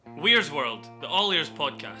Weir's World, the All Ears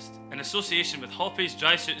podcast, in association with Hoppy's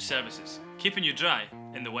Dry Suit Services, keeping you dry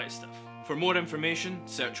in the wet stuff. For more information,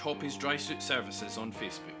 search Hoppy's Dry Suit Services on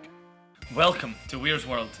Facebook. Welcome to Weir's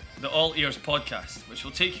World, the All Ears podcast, which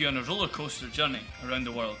will take you on a roller coaster journey around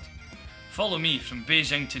the world. Follow me from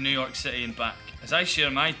Beijing to New York City and back as I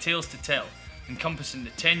share my tales to tell, encompassing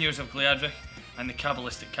the 10 years of Gliadric and the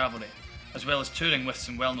Kabbalistic Cavalry, as well as touring with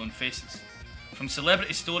some well-known faces. From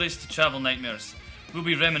celebrity stories to travel nightmares, we'll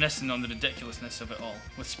be reminiscing on the ridiculousness of it all,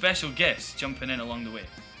 with special guests jumping in along the way.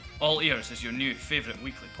 All Ears is your new favourite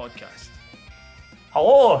weekly podcast.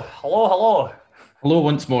 Hello. Hello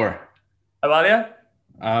once more. How are you?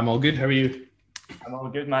 I'm all good, how are you? I'm all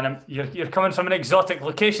good, man. You're coming from an exotic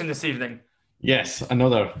location this evening. Yes,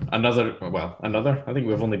 another. I think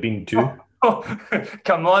we've only been two. Oh,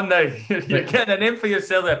 come on now. You're getting a name for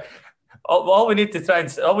yourself there. All we need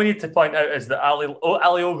to point out is that Ali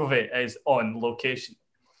Ogilvie is on location.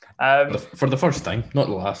 For the first time, not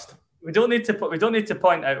the last. We don't need to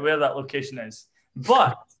point out where that location is.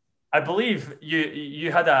 But I believe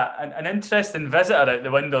you had an interesting visitor out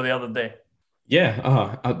the window the other day.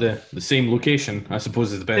 Yeah, at the same location, I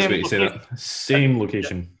suppose is the best way to say that. Same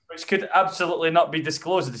location. Which could absolutely not be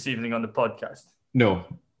disclosed this evening on the podcast. No,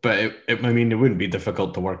 but it wouldn't be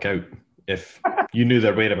difficult to work out if you knew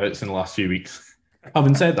their whereabouts in the last few weeks.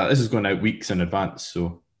 Having said that, this is going out weeks in advance,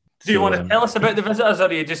 so... Do you want to tell us about the visitors, or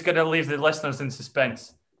are you just going to leave the listeners in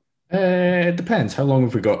suspense? It depends. How long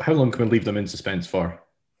have we got? How long can we leave them in suspense for?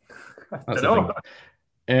 That's the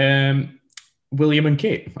thing. William and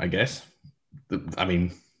Kate, I guess. I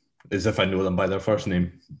mean, as if I know them by their first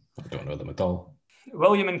name. I don't know them at all.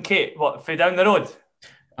 William and Kate, what, for down the road?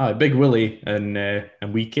 Big Willie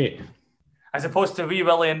and wee Kate. As opposed to wee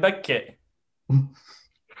Willie and big Kate.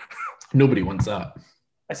 Nobody wants that.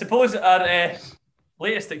 I suppose our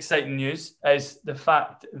latest exciting news is the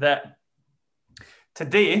fact that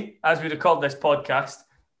today, as we record this podcast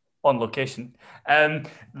on location,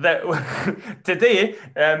 that today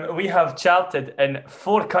we have charted in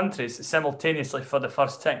 4 countries simultaneously for the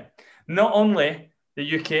first time. Not only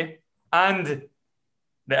the UK and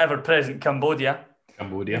the ever-present Cambodia.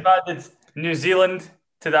 We've added New Zealand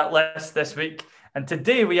to that list this week. And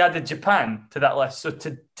today we added Japan to that list. So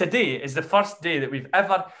today is the first day that we've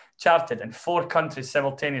ever charted in 4 countries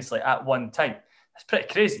simultaneously at one time. That's pretty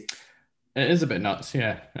crazy. It is a bit nuts,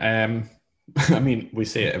 yeah. I mean, we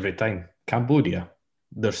say it every time. Cambodia,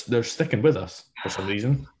 they're sticking with us for some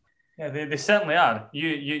reason. Yeah, they certainly are. You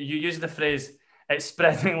use the phrase, it's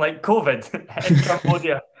spreading like COVID in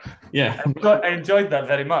Cambodia. Yeah. I enjoyed that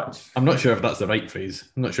very much. I'm not sure if that's the right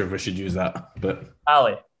phrase. I'm not sure if we should use that, but...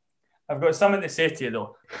 Ali, I've got something to say to you,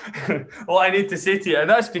 though. What I need to say to you, and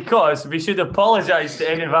that's because we should apologise to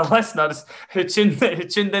any of our listeners who tuned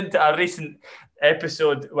into our recent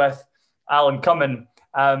episode with Alan Cumming,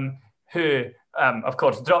 who, of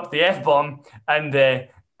course, dropped the F-bomb, and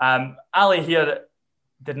Ali here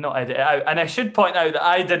did not edit it out. And I should point out that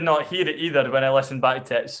I did not hear it either when I listened back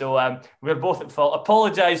to it. So we're both at fault.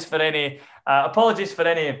 Apologies for any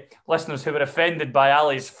listeners who were offended by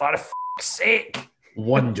Ali's for f***'s sake.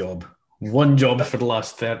 One job for the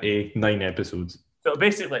last 39 episodes. So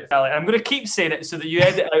basically, Ali, I'm going to keep saying it so that you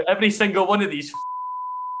edit out every single one of these.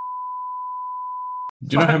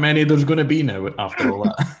 Do you know how many there's going to be now after all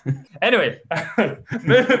that? Anyway,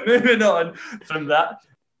 moving on from that.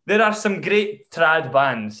 There are some great trad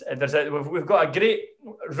bands. We've got a great,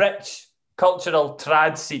 rich cultural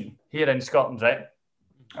trad scene here in Scotland, right?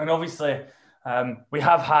 And obviously, we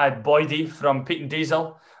have had Boydie from Pete and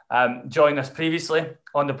Diesel join us previously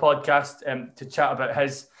on the podcast to chat about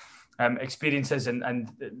his experiences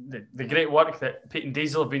and the great work that Pete and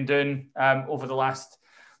Diesel have been doing over the last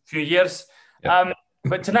few years. Yep.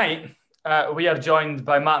 But tonight, we are joined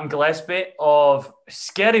by Martin Gillespie of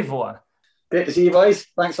Skerryvore. Great to see you, boys.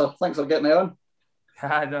 Thanks for getting me on.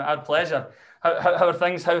 Our pleasure. How are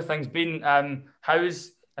things? How have things been?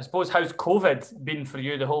 How's COVID been for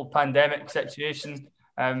you? The whole pandemic situation.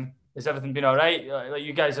 Has everything been all right? Like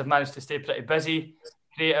you guys have managed to stay pretty busy,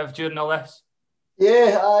 creative during all this.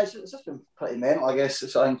 Yeah, it's just been pretty mental, I guess.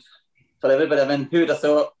 It's for everybody. I mean, who would have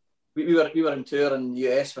thought? We were in tour in the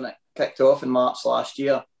US when it kicked off in March last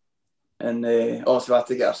year, and also had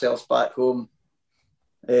to get ourselves back home.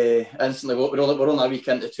 Instantly, we're only a week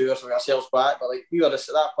into tour, so we got ourselves back. But like we were just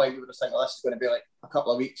at that point, we were just thinking this is going to be like a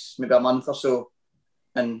couple of weeks, maybe a month or so,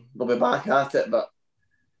 and we'll be back at it. But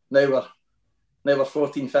now we're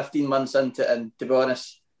 14, 15 months into it, and to be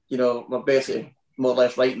honest, we're basically more or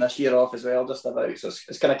less writing this year off as well, just about. So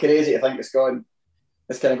it's kind of crazy to think it's kind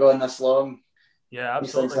of gone this long. Yeah,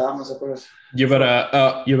 these things absolutely. happen, I suppose.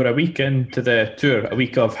 You were a week into the tour. A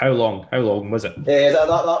week of how long? How long was it? That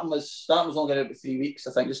was only about 3 weeks,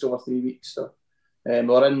 I think, just over 3 weeks. So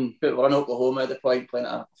we're in Oklahoma at the point, playing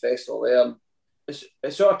at a festival there.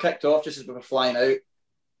 It sort of kicked off just as we were flying out,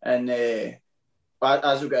 and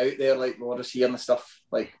as we got out there, like we were just hearing the stuff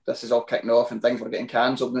like this is all kicking off and things were getting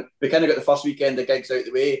cancelled. We kind of got the first weekend the gigs out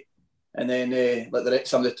the way, and then like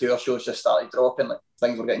some of the tour shows just started dropping. Like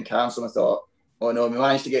things were getting cancelled. And I thought, oh no, we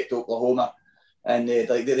managed to get to Oklahoma, and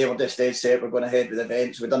like they were just dead set. We're going ahead with the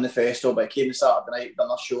events. We'd done the festival, but it came Saturday night. We'd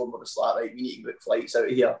done our show, and we're just like, right, we need to book flights out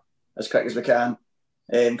of here as quick as we can,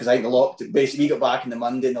 because I think basically we got back on the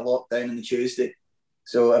Monday and the lockdown on the Tuesday.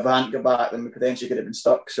 So if I hadn't got back, then we potentially could have been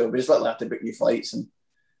stuck. So we just literally had to book new flights and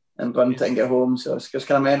run to and get home. So it's just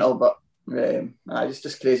kind of mental, but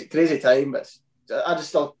just crazy time. But I just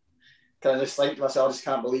still kind of just think to myself, I just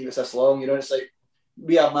can't believe it's this long. You know, it's like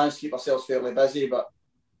we have managed to keep ourselves fairly busy, but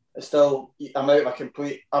it's still, I'm out of a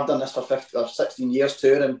complete, I've done this for 15 or 16 years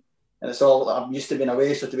touring, and it's all, I'm used to being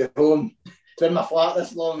away, so to be home, to be in my flat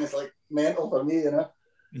this long, it's like mental for me, you know.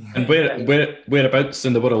 And whereabouts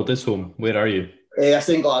in the world is home? Where are you? I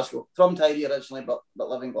stay in Glasgow. From Tiree originally, but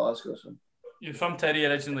live in Glasgow. So. You're from Tiree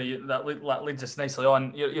originally. That leads us nicely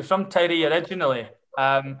on. You're from Tiree originally,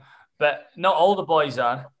 but not all the boys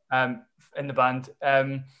are in the band.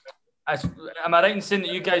 Am I right in saying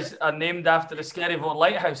that you guys are named after the Skerryvore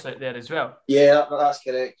Lighthouse out there as well? Yeah, that's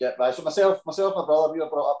correct. Yeah, so myself, my brother, we were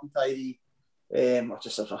brought up in Tiree.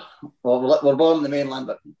 We're born in the mainland,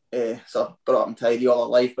 but sort of brought up in Tiree all our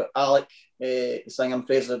life. But Alec, the singer, and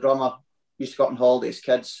Fraser, the drummer, used to go up on holiday as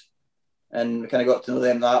kids, and we kind of got to know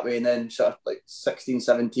them that way. And then sort of like 16,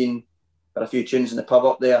 17, got a few tunes in the pub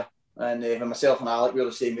up there. And when myself and Alec, we were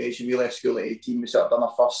the same age, and we left school at 18. We sort of done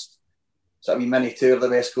our first sort of mini tour of the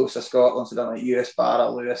west coast of Scotland. So done like US, Barra,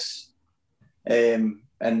 Lewis, and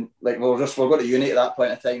like we're going to uni at that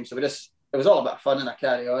point in time. So it was all a bit of fun and a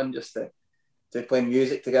carry on just to play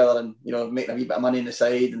music together and, you know, making a wee bit of money on the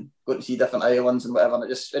side and going to see different islands and whatever. And it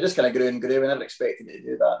just kind of grew and grew. We never expected it to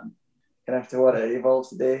do that. And kind of to what it evolves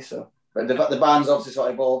today. So, but the band's obviously sort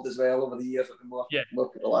of evolved as well over the years with more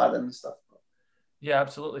people adding and stuff. Yeah,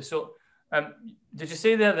 absolutely. So, did you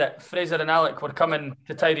say there that Fraser and Alec were coming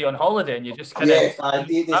to Tiree on holiday, and you just kind of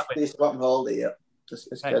they used to go on holiday, yeah, just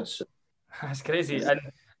as kids. So. That's crazy. And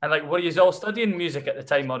like, were you all studying music at the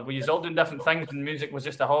time, or were you all doing different things, and music was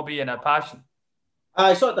just a hobby and a passion?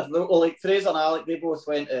 I sort of different. Well, like Fraser and Alec, they both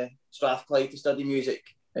went to Strathclyde to study music.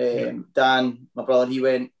 Dan, my brother, he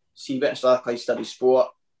went to Strathclyde to study sport.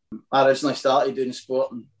 I originally started doing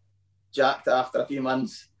sport and jacked it after a few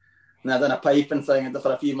months. And I done a piping thing and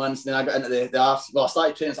for a few months. And then I got into the RC. Well, I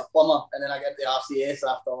started training as a plumber, and then I got into the RCS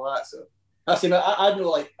after that. So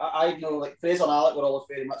I know like Fraser and Alec were always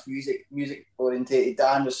very much music orientated.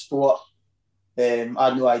 Dan was sport. I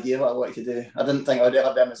had no idea what I wanted to do. I didn't think I would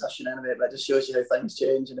ever be a musician anyway, but it just shows you how things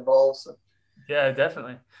change and evolve. So. Yeah,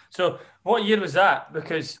 definitely. So what year was that?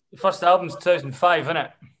 Because the first album's 2005, isn't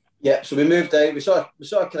it? Yeah, so we moved out. We sort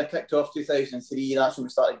of kind of kicked off 2003. That's when we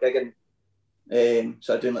started gigging.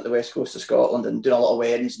 Started doing like the west coast of Scotland and doing a lot of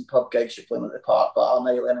weddings and pub gigs. You're playing at the Park Bar,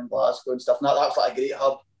 Island and Glasgow and stuff. And that was like a great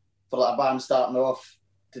hub for like a band starting off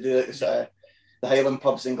to do like the Highland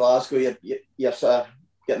pubs in Glasgow. You're sort of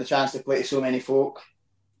getting the chance to play to so many folk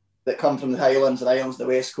that come from the Highlands and Islands, the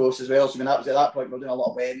west coast as well. So I mean, that was at that point we were doing a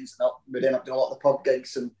lot of weddings and we'd end up doing a lot of the pub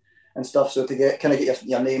gigs and stuff. So to get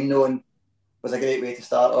your name known was a great way to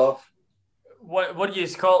start off. What do you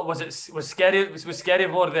call it? Was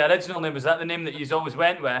Skerryvore the original name? Was that the name that you always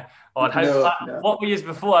went with? Or No. What were you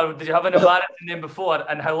before? Did you have an embarrassing name before?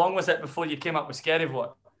 And how long was it before you came up with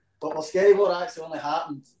Skerryvore? Well, Skerryvore actually only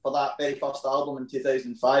happened for that very first album in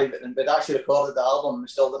 2005, and we'd actually recorded the album and we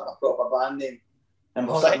still didn't have a proper band name. And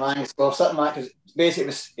we're sitting back because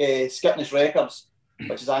basically it was Skipnish Records,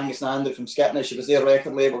 which is Angus and Andrew from Skipnish. It was their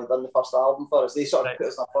record label that done the first album for us. They sort of put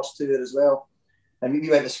us on our first tour as well. And we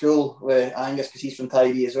went to school with Angus because he's from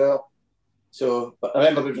Tiree as well. So, but I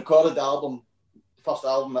remember we recorded the first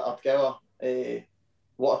album at Ardgour,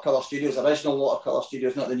 Watercolour Studios, original Watercolour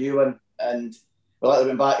Studios, not the new one. And we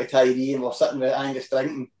went back to Tiree and we're sitting with Angus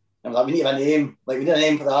drinking. And we're like, we need a name. Like, we need a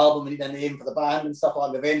name for the album, we need a name for the band and stuff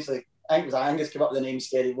like that. Eventually, I think it was Angus came up with the name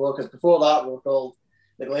Skerryvore, because before that we were called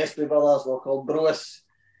the Gillespie Brothers, we were called Bruce.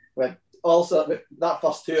 That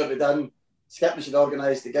first tour we done, Skipnish had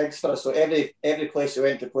organised the gigs for us, so every place we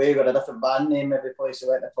went to play, we had a different band name every place we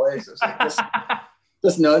went to play. So it's like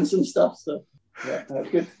just nonsense stuff. So yeah, that's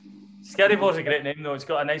good. Skerryvore's a great name though. It's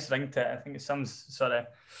got a nice ring to it. I think it sounds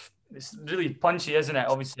it's really punchy, isn't it?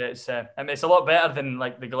 Obviously, it's a lot better than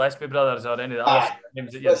like the Gillespie Brothers or any of the other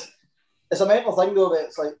names that you. it's a mental thing though. That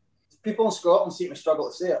it's like people in Scotland seem to struggle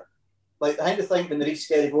to say it. Like I think when they read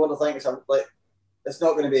Scary Board, I think it's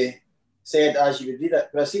not going to be said as you would read it.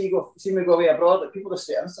 But I see me go away abroad, like people just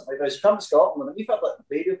say it instantly. Whereas you come to Scotland and we've had like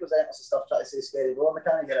radio presenters and stuff try to say Scary Board and they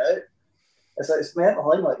can't get it out. It's like it's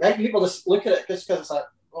mental thing. Like I think people just look at it just because it's like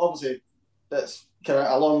obviously it's kind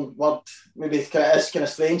of a long word. Maybe it's kind of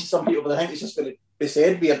strange to some people, but I think it's just going to be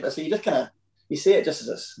said weird. So you just you say it just as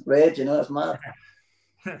it's read. It's mad.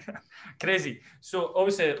 Crazy. So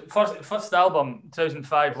obviously, first album,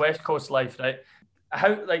 2005, West Coast Life, right?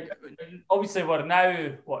 How obviously we're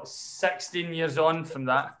now 16 years on from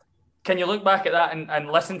that. Can you look back at that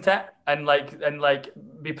and listen to it and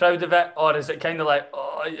be proud of it, or is it kind of like,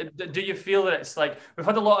 do you feel that it's like we've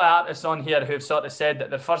had a lot of artists on here who've sort of said that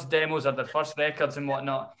their first demos or their first records and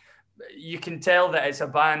whatnot, you can tell that it's a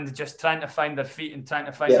band just trying to find their feet and trying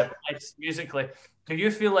to find their place musically. Do you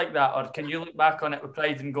feel like that, or can you look back on it with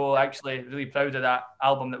pride and go, actually, really proud of that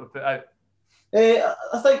album that we put out?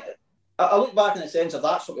 I think I look back in the sense of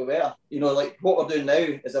that's what we were. Like what we're doing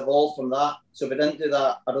now is evolved from that. So if we didn't do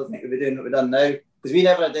that, I don't think we'd be doing what we've done now. Because we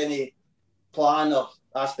never had any plan or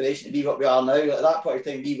aspiration to be what we are now. At that point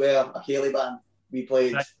in time, we were a Cayley band. We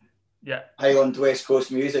played Highland West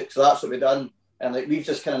Coast music. So that's what we've done. And like we've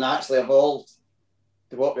just kind of naturally evolved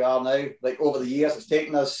to what we are now. Like over the years, it's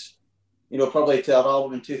taken us, probably to our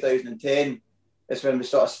album in 2010. It's when we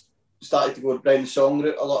sort of started to go down the song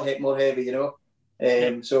route a lot more heavy,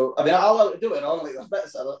 So I mean, I'll do it wrong. Like there's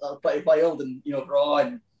bits that are pretty wild and raw,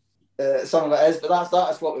 and some of it is, but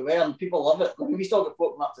that's what we were, and people love it. Like, we still get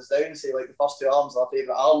folk up to us down and say like the first two albums are our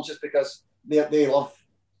favourite albums just because they love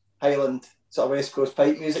Highland sort of West Coast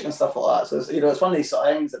pipe music and stuff like that. So it's one of these sort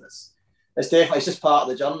of things, and it's definitely just part of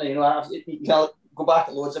the journey. You can go back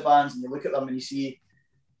at loads of bands and you look at them and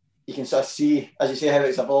you can sort of see, as you say, how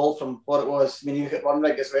it's evolved from what it was. I mean, you look at Run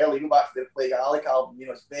Rig as well. You go back to the Plague Alec album,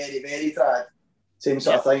 it's very, very trad. Same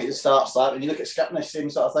sort of thing. It just starts that. When you look at Skipnish,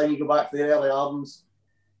 same sort of thing. You go back to the early albums.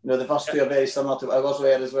 The first two are very similar to what ours were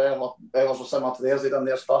as well. Ours were similar to theirs. They done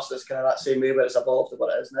theirs first. It's kind of that same way, but it's evolved to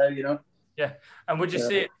what it is now. Yeah. And would you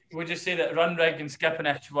say that Run Rig and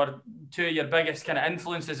Skipnish were two of your biggest kind of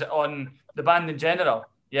influences on the band in general?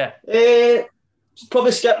 Yeah.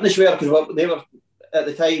 Probably Skipnish were, because they were at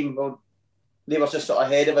the time. They were just sort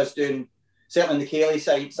of ahead of us doing. Certainly on the Cayley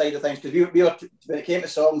side of things, because we were, when it came to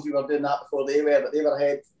songs, we were doing that before they were, but they were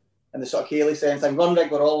ahead in the sort of Cayley side of thing. Run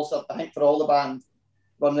Rig were also, I think for all the band,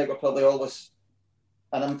 Run Rig were probably always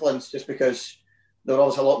an influence just because they were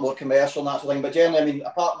always a lot more commercial and that sort of thing. But generally, I mean,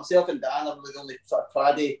 apart from myself and Dan, are really the only sort of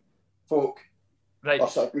traddy folk, right? Or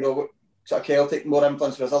sort of Celtic, more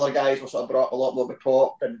influence, whereas other guys were sort of brought a lot more with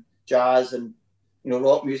pop and jazz and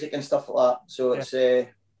rock music and stuff like that. So it's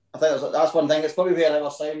I think that's one thing. It's probably where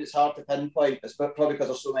our sound is hard to pinpoint. It's probably because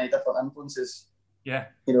there's so many different influences. Yeah,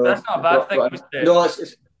 that's not a bad thing. No,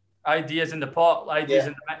 it's ideas in the pot, ideas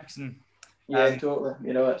in the mix, and totally.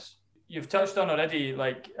 It's. You've touched on already.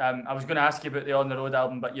 I was going to ask you about the On the Road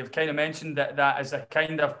album, but you've kind of mentioned that as a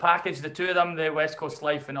kind of package, the two of them, the West Coast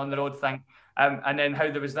Life and On the Road thing, and then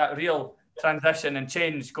how there was that real transition and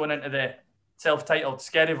change going into the self-titled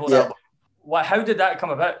Scary Board album. How did that come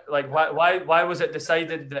about? Like, why was it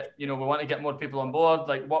decided that we want to get more people on board?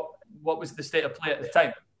 Like, what was the state of play at the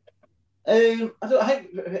time? I think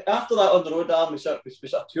after that On the Road album, we sort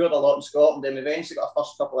of toured a lot in Scotland, and we eventually got our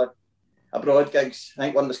first couple of abroad gigs. I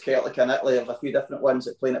think one was Celtic in Italy. There was a few different ones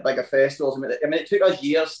that playing at bigger festivals. I mean, it took us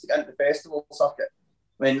years to get into the festival circuit.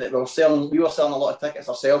 I mean, we were selling a lot of tickets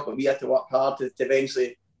ourselves, but we had to work hard to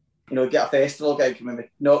eventually get a festival gig. I mean, we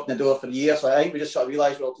knocked on the door for years. So I think we just sort of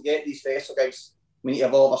realised, well, to get these festival gigs, we need to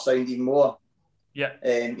evolve our sound even more. Yeah.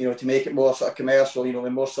 To make it more sort of commercial,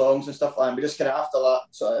 with more songs and stuff like that. And we just kind of after that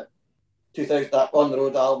sort of 2000, that On the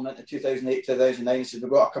Road album into 2008, 2009, so we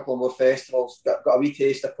got a couple more festivals, got a wee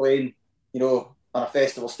taste of playing, on a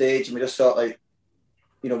festival stage, and we just thought like,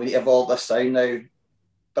 we need to evolve this sound now,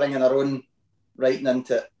 bringing our own writing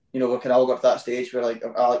into it. We can all got to that stage where like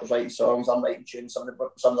Alec was writing songs, I'm writing tunes, some of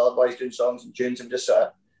the other boys doing songs and tunes, and we just sort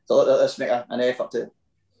of thought, let's make an effort to,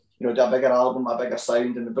 do a bigger album, a bigger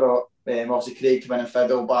sound, and we brought obviously Craig came in and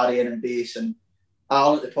fiddle, Barry in and bass, and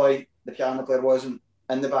Alan at the point, the piano player, wasn't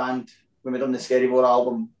in the band when we done the Scary Board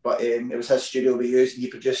album, but it was his studio we used and he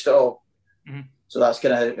produced it all. Mm-hmm. So that's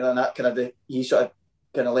he sort of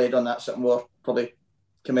kind of laid on that sort of more probably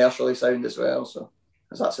commercially sound as well. So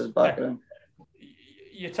that's his background.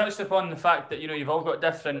 You touched upon the fact that you've all got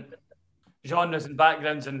different genres and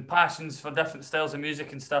backgrounds and passions for different styles of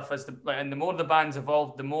music and stuff. And the more the band's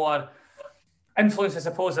evolved, the more influence, I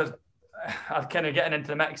suppose, are kind of getting into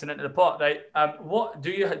the mix and into the pot, right? What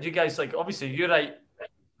do you guys like? Obviously, you write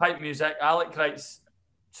pipe music. Alec writes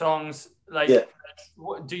songs. Like,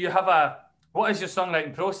 do you have what is your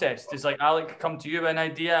songwriting process? Does like Alec come to you with an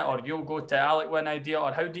idea, or you'll go to Alec with an idea,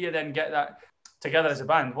 or how do you then get that together as a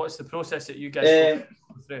band? What's the process that you guys go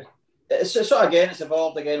through? It's sort of, again, it's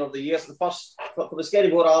evolved again over the years. The first for the Scary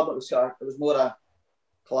Boar album, it was more a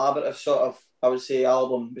collaborative sort of, I would say,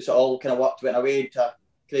 album. We sort of all kind of went away to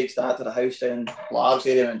Craig's dad to the house down in Largs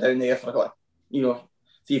area, went down there for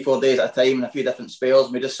 3-4 days at a time and a few different spells.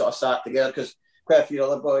 And we just sort of sat together because quite a few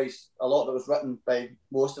other boys, a lot of it was written by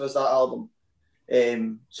most of us, that album.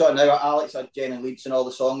 So now Alex generally leads in all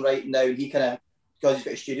the songwriting now. He kind of, because he's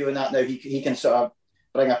got a studio in that now, he can sort of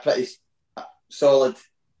bring a pretty solid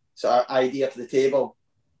sort of idea to the table.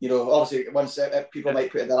 You know, obviously once people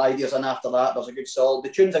might put their ideas in after that, there's a good solid. The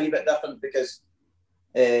tunes are a wee bit different because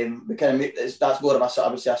we kind of make that's more of a sort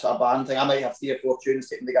of, I would say, a sort of band thing. I might have 3 or 4 tunes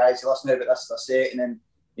taking the guys to listen to, but this is a set, and then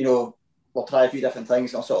we'll try a few different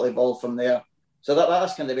things and I'll sort of evolve from there. So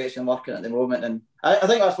that's kind of the way it's been working at the moment, and I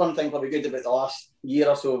think that's one thing probably good about the last year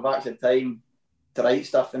or so. We've actually had time to write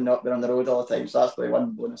stuff and not been on the road all the time, so that's probably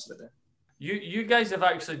one bonus of it. You guys have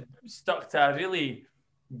actually stuck to a really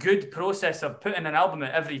good process of putting an album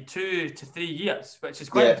out every 2 to 3 years, which is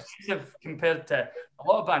quite impressive compared to a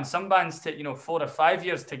lot of bands. Some bands take 4 or 5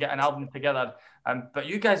 years to get an album together, but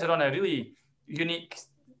you guys are on a really unique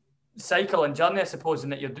cycle and journey, I suppose, in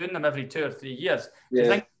that you're doing them every 2 or 3 years. Do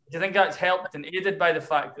you think that's helped and aided by the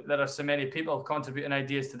fact that there are so many people contributing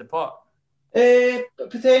ideas to the pot?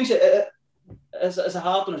 Potentially. It's a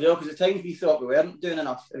hard one as well, because at times we thought we weren't doing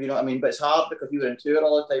enough, if you know what I mean. But it's hard because we were in tour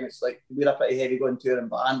all the time. It's like we're a pretty heavy going touring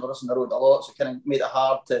band. We're on the road a lot, so it kind of made it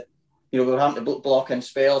hard to, we were having to block in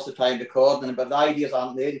spells to try and record. But the ideas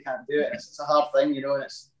aren't there, you can't do it. It's a hard thing, and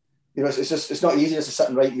it's not easy just to sit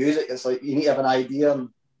and write music. It's like you need to have an idea. And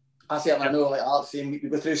I certainly know, like Alex saying, we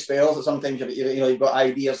go through spells that sometimes you've got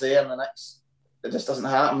ideas there, and the next it just doesn't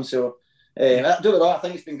happen. So I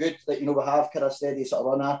think it's been good that we have kind of steady sort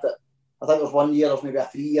of run at it. I think there's 1 year, there's maybe a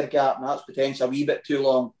 3-year gap, and that's potentially a wee bit too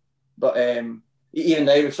long. But even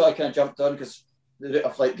now, we've sort of kind of jumped on because the route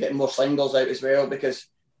of like getting more singles out as well, because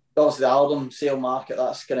obviously the album sale market,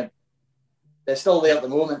 that's kind of, it's still there at the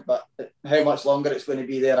moment, but how much longer it's going to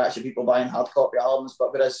be there, actually people buying hard copy albums.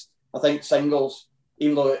 But whereas I think singles,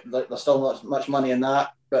 even though there's still not much money in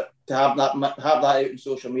that, but to have that out in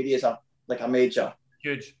social media is a major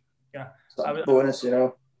huge bonus,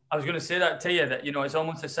 I was going to say that to you, that it's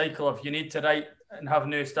almost a cycle of you need to write and have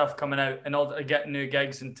new stuff coming out in order to get new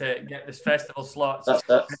gigs and to get this festival slots. That's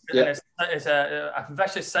it. Yeah. It's a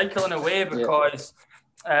vicious cycle in a way, because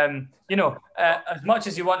as much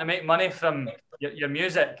as you want to make money from your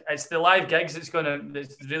music, it's the live gigs that's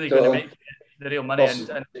really going to make the real money.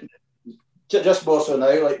 And just more so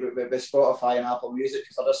now, like with Spotify and Apple Music,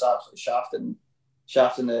 because they're just absolutely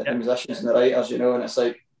shafting the musicians and the writers, and it's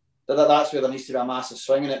like that's where there needs to be a massive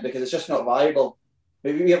swing in it, because it's just not viable.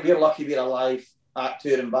 Maybe we're lucky we're a live act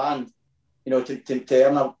touring band, to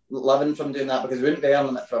earn a living from doing that, because we wouldn't be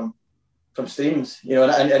earning it from streams,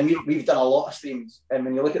 and we've done a lot of streams, and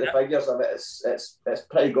when you look at the figures of it, it's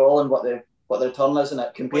pretty galling what the return is in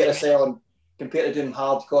it compared to doing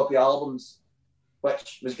hard copy albums,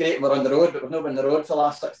 which was great when we're on the road, but we've not been on the road for the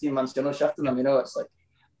last 16 months, shifting them, it's like.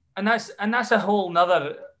 And that's a whole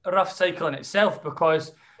nother rough cycle in itself,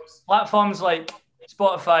 because platforms like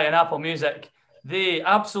Spotify and Apple Music, they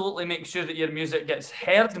absolutely make sure that your music gets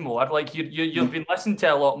heard more. Like you've been listened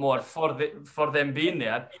to a lot more for them being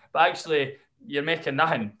there, but actually you're making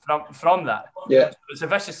nothing from that. Yeah, it's a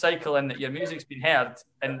vicious cycle in that your music's been heard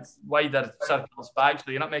in wider circles, but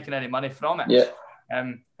actually you're not making any money from it. Yeah.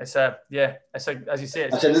 As you say,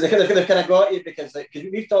 they've kind of got you, because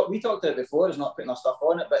we talked about it before, is not putting our stuff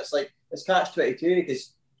on it, but it's like it's catch-22,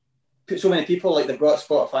 because so many people, like, they've got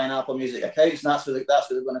Spotify and Apple Music accounts, and that's where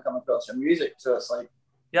they're going to come across your music. So it's like,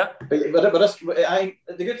 yeah. But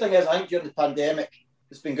the good thing is, I think during the pandemic,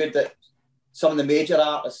 it's been good that some of the major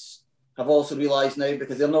artists have also realised now,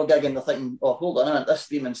 because they're no gigging, they're thinking, oh, hold on a minute, this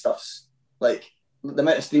streaming stuff's like, the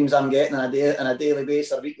amount of streams I'm getting on a daily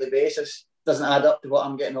basis or weekly basis doesn't add up to what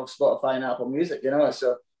I'm getting off Spotify and Apple Music,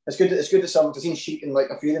 So it's good that someone, because Sheik and like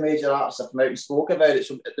a few of the major artists have come out and spoke about it.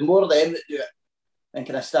 So the more of them that do it and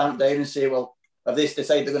kind of stamp down and say, well, if they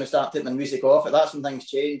decide they're going to start taking the music off it, that's when things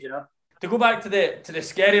change, To go back to the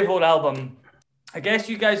Scary Boar album, I guess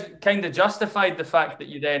you guys kind of justified the fact that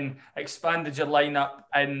you then expanded your lineup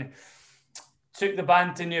and took the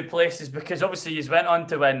band to new places, because obviously you went on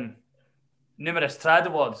to win numerous Trad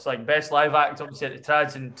awards, like Best Live Act, obviously at the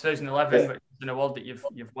Trads in 2011, which is an award that you've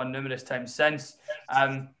won numerous times since,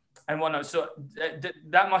 and whatnot. So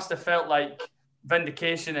that must have felt like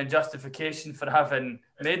vindication and justification for having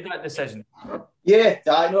made that decision? Yeah,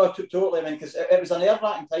 I know, totally. I mean, because it was a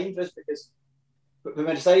nerve-wracking time for us, because when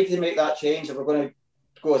we decided to make that change, and we're going to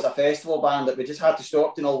go as a festival band, that we just had to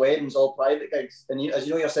stop doing all weddings, all private gigs. And as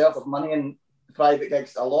you know yourself, with money in private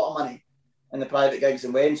gigs, a lot of money in the private gigs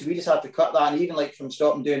and weddings. So we just had to cut that. And even like from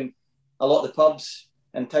stopping doing a lot of the pubs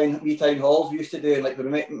and town halls we used to do, and like we were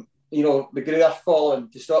making, we grew our following,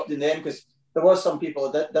 to stop doing them, because there was some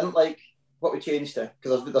people that didn't like what we changed to,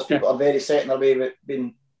 because there's people that are very set in their way with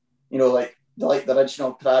being, like they like the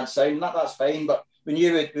original trad sound. And that's fine, but we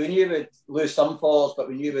knew we'd lose some followers, but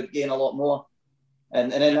we knew we'd gain a lot more.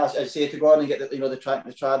 And then, as I say, to go on and get the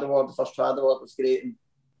trad award, the first trad award was great. And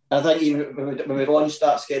I think even when we launched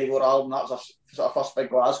that Skerryvore album, that was our sort of first big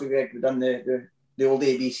Glasgow gig. We done the old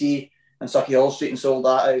ABC and Sucky Hall Street and sold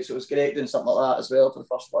that out. So it was great doing something like that as well for the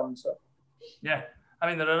first one. So yeah, I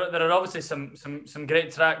mean, there are obviously some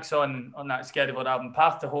great tracks on that Skerryvore album.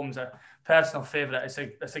 Path to Home's a personal favourite.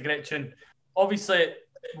 It's a great tune. Obviously,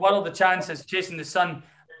 World of Chances, Chasing the Sun.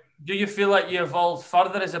 Do you feel like you evolved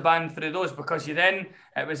further as a band through those? Because it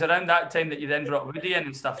was around that time that you then brought Woody in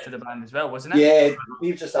and stuff to the band as well, wasn't it? Yeah,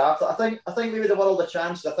 we've just after. I think maybe the World of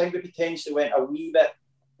Chances, I think we potentially went a wee bit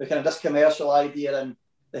with kind of this commercial idea in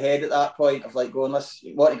the head at that point of like going, let's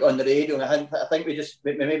want to go on the radio. And I think we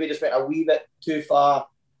maybe just went a wee bit too far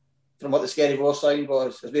from what the Skerryvore sound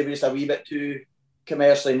was. It was maybe just a wee bit too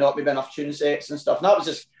commercially, not maybe enough tune sets and stuff. And that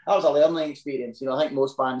was a learning experience. I think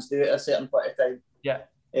most bands do it at a certain point of time. Yeah.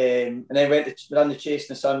 And then we ran the Chasing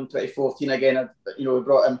the Sun 2014 again. We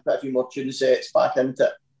brought in quite a few more tune sets back into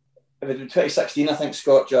it. In 2016, I think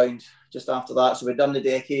Scott joined just after that. So we'd done the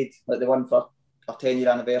decade, like the one for our 10-year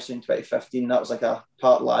anniversary in 2015. That was like a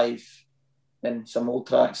part live and some old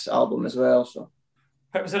tracks album as well. So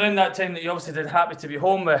it was around that time that you obviously did Happy to Be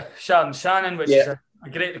Home with Sharon Shannon, which is a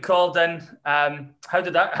great record in. How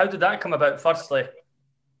did that come about, firstly?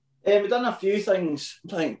 We've done a few things.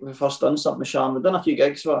 I think we first done something with Sharon. We've done a few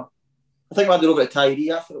gigs for her. I think we had her over at Tyree,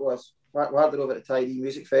 that's what it was. We had her over at Tyree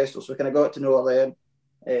Music Festival, so we kind of got to know her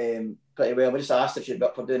then pretty well. We just asked if she'd be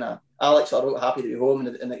up for doing Alex sort of wrote Happy to Be Home,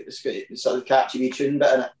 and it's sort of catchy wee tune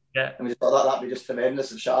bit in it. Yeah. And we just thought that'd be just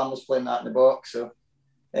tremendous if Sharon was playing that in the box. So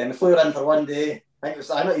we flew her in for one day. I think it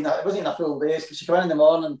wasn't even a full day, because she came in the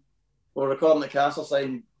morning, we were recording at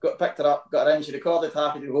Castleside, picked her up, got her in, she recorded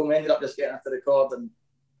Happy to Be Home, ended up just getting her to record and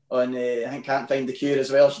on I think Can't Find the Cure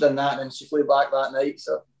as well. She done that, and then she flew back that night.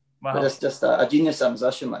 So wow. Just a genius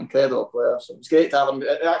musician, like incredible player. So it was great to have him.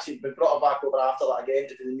 We brought her back over after that again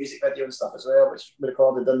to do the music video and stuff as well, which we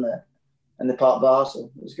recorded in the Park Bar.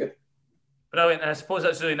 So it was good. Brilliant. And I suppose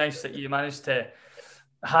that's really nice that you managed to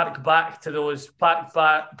hark back to those Park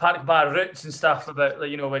Bar roots and stuff about,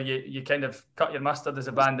 where you kind of cut your mustard as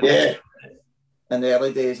a band. Yeah. In the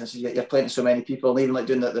early days, and you're playing to so many people, and even like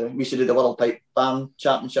doing we used to do the World Pipe Band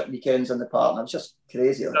Championship weekends in the park, and it was just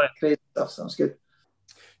crazy, crazy stuff. So it was good.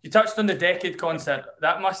 You touched on the Decade concert.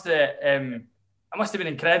 That must have been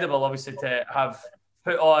incredible, obviously, to have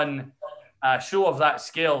put on a show of that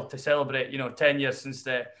scale to celebrate, 10 years since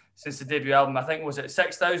the debut album. I think was it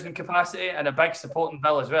 6,000 capacity and a big supporting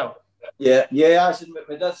bill as well. Yeah. We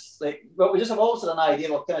just we just have always had an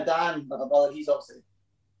idea. Well, kind of Dan, my brother, he's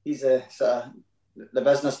a sort of the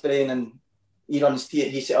business brain, and he runs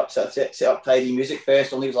he set up Tyree Music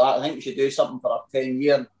Festival, and he was like, I think we should do something for our 10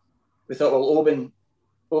 year. We thought, well, Oban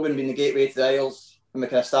being the gateway to the Isles, when we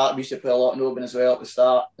kind of started, we used to play a lot in Oban as well at the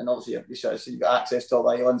start, and obviously you've got access to all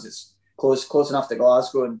the islands. It's close enough to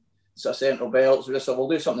Glasgow and sort of central belt, so we just thought we'll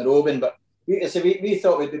do something in Oban. But we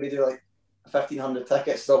thought we'd maybe do like 1,500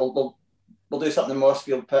 tickets, so we'll do something in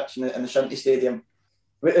Mossfield pitch in the Shinty Stadium.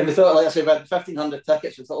 And we thought, like I said, we had 1,500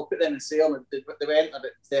 tickets. We thought we'll put them in sale, and they went in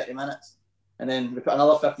about 30 minutes. And then we put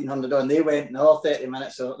another 1,500 on. They went another 30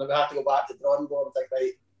 minutes. So we had to go back to the drawing board and think,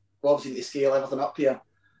 right, we obviously need to scale everything up here.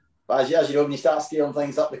 But as you know, when you start scaling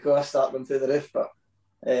things up, the costs start going through the roof. But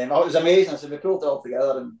it was amazing. So we pulled it all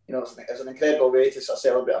together, and it was an incredible way to sort of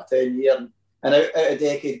celebrate our 10 year. And out a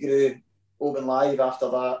decade grew Oban Live after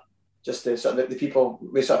that. Just to sort of the people,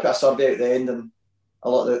 we sort of put a survey at the end, and a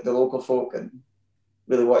lot of the local folk and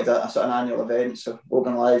really wanted a sort of an annual event, so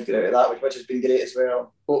Oban Live got out of that, which has been great as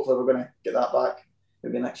well. Hopefully we're going to get that back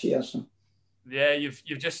maybe next year. So. Yeah, you've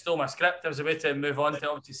just stole my script. There was a way to move on to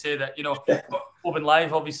obviously say that Oban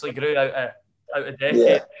Live obviously grew out a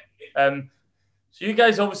decade. Yeah. So you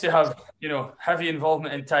guys obviously have heavy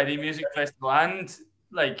involvement in Tyree Music Festival and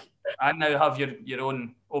now have your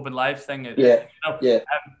own Oban Live thing. Yeah.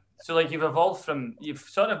 So you've evolved you've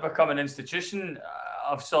sort of become an institution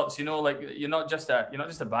of sorts. You know, like you're not just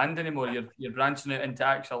a band anymore. You're branching out into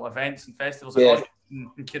actual events and festivals and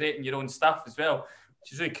curating your own stuff as well,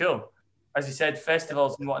 which is really cool. As you said,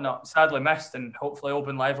 festivals and whatnot sadly missed, and hopefully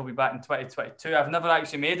Open Live will be back in 2022. I've never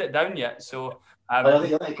actually made it down yet, so I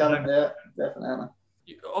think you can. Yeah, definitely.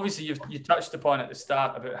 Obviously, you touched upon at the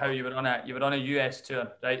start about how you were on a US tour,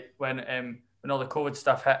 right? When all the COVID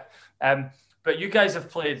stuff hit. But you guys have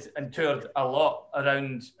played and toured a lot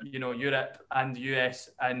around, Europe and the US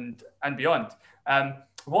and beyond.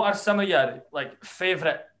 What are some of your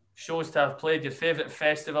favourite shows to have played? Your favourite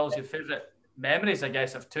festivals? Your favourite memories, I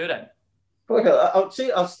guess, of touring? I would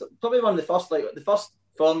say probably one of the first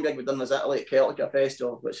film gig we've done was Italy at Celtica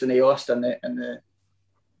Festival, which is in the Aosta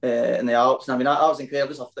in the Alps. And I mean, that was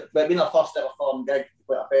incredible. But being our first ever film gig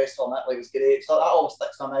with a festival in Italy was great. So that always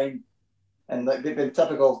sticks in my mind. And we've been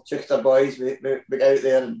typical Chuchter boys. We got out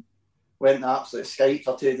there and went to absolute skite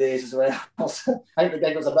for 2 days as well. So I think the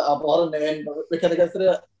gig was a bit of a blur in the end, but we kind of got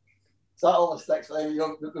through it. So that always sticks with me.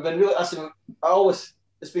 We've been really,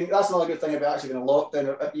 that's another good thing about actually being in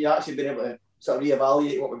lockdown. You've actually been able to sort of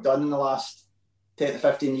reevaluate what we've done in the last 10 to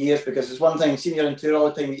 15 years, because it's one thing, seeing you're on tour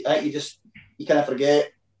all the time, you kind of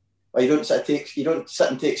forget, or you don't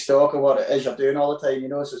sit and take stock of what it is you're doing all the time,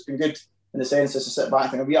 so it's been good in the sense just to sit back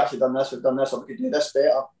and think, we've actually done this, or we could do this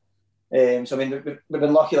better. So I mean, we've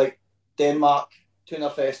been lucky, like Denmark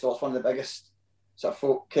Tuna Festival is one of the biggest sort of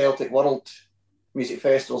folk Celtic world music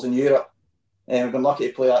festivals in Europe. We've been lucky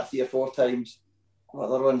to play that 3 or 4 times. What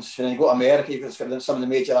other ones? You go to America, you've got some of the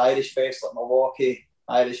major Irish fests like Milwaukee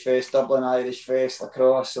Irish Fest, Dublin Irish Fest,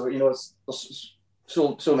 Lacrosse. So there's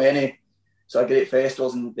so many sort of great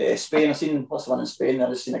festivals in Spain. I've seen what's the one in Spain? I've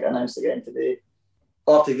just seen it get announced again today.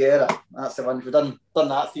 Ortiguera, that's the one. We've done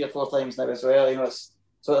that 3 or 4 times now as well.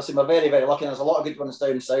 So we're very, very lucky. And there's a lot of good ones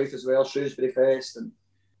down south as well. Shrewsbury Fest, and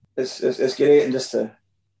it's great. And just to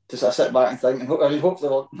sort of sit back and think, and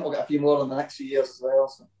hopefully we'll get a few more in the next few years as well.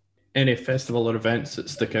 So. Any festival or events that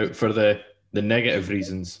stick out for the negative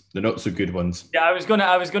reasons, the not so good ones? Yeah, I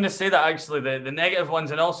was gonna say that actually, the negative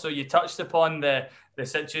ones, and also you touched upon the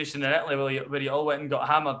situation in Italy where you all went and got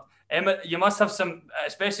hammered. Emma, you must have some,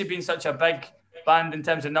 especially being such a big band in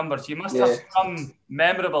terms of numbers, you must have some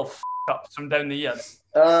memorable f***ups from down the years.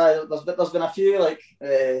 There's been a few,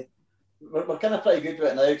 we're kind of pretty good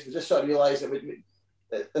with it now, because we just sort of realised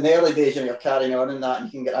that in the early days, you're carrying on in that,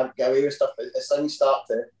 and you can get away with stuff, but as things start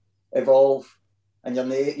to evolve, and you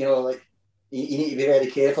need to be very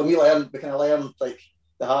careful. We kind of learned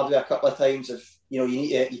the hard way a couple of times. If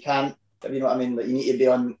you can't, you know what I mean. But you need to be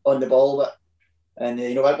on the ball. But and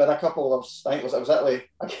with a couple, I think it was Italy.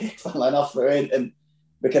 Funnily enough, we went and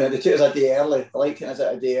we kind of, they took us a day early. They liked us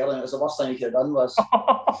a day early, and it was the worst thing you could have done was.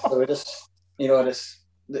 So we just,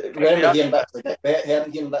 remember hearing bits of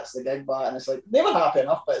the gig back, and it's like they were happy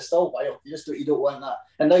enough, but it's still wild. You don't want that,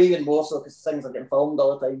 and now even more so because things are getting filmed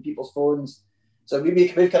all the time, people's phones. So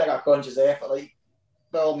we've kind of got a conscious effort.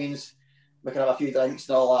 By all means, we can have a few drinks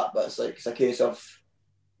and all that, but it's a case of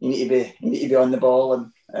you need to be on the ball,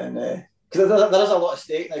 and because there is a lot of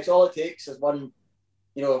stake now. Because all it takes is one,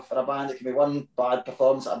 for a band, it can be one bad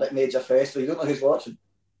performance at a big major festival. You don't know who's watching.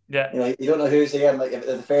 Yeah. You don't know who's there, and if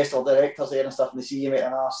the festival director's there and stuff, and they see you make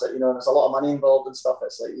an arse, and there's a lot of money involved and stuff.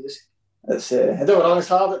 It's like I don't know, it's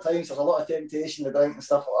hard at times. There's a lot of temptation to drink and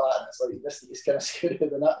stuff like that, and it's like you just kind of screw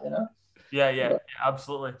with that, Yeah,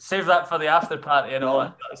 absolutely. Save that for the after party and all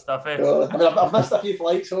that kind of stuff. Eh? I mean, I've missed a few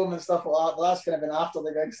flights home and stuff like that, but that's kind of been after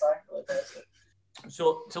the gigs, thankfully.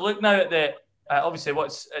 So to look now at the obviously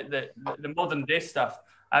what's the modern day stuff.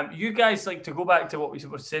 You guys, like, to go back to what we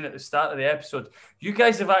were saying at the start of the episode, you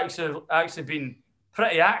guys have actually been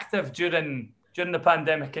pretty active during the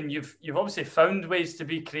pandemic, and you've obviously found ways to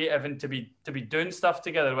be creative and to be doing stuff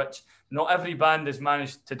together, which not every band has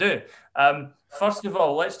managed to do. First of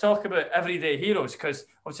all, let's talk about Everyday Heroes, because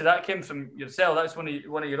obviously that came from yourself. That's one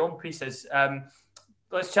of your own pieces.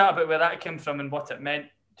 Let's chat about where that came from and what it meant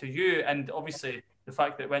to you, and obviously the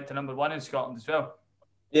fact that it went to #1 in Scotland as well.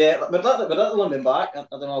 Yeah, we're that one been back, I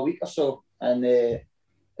don't know, a week or so, and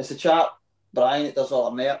it's a chap, Brian, that does all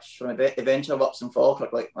our merch from Adventure Works in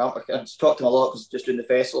Falkirk. I talked to him a lot because just doing the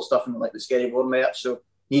festival stuff and the Scary Board merch. So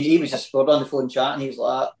he was just, we're on the phone chatting. He was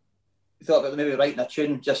like, he thought about maybe writing a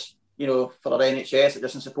tune just for our NHS,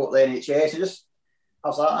 just in support of the NHS. I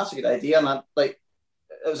was like, that's a good idea. And it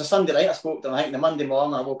was a Sunday night I spoke to him. I think the Monday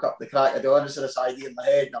morning I woke up the crack of dawn, and just had this idea in my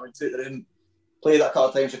head, and I went to the room, played it a couple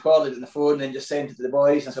of times, recorded it on the phone, and then just sent it to the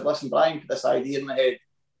boys. And I said, listen, Brian, put this idea in my head.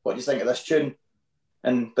 What do you think of this tune?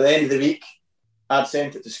 And by the end of the week, I'd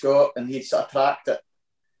sent it to Scott, and he'd sort of tracked it.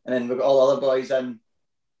 And then we got all the other boys in,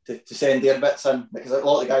 to send their bits in, because a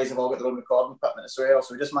lot of the guys have all got their own recording equipment as well.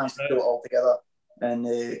 So we just managed to pull it all together.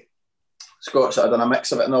 And Scott sort of done a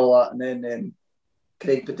mix of it and all that. And then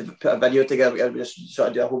Craig put a video together. We just sort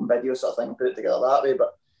of do a home video sort of thing and put it together that way.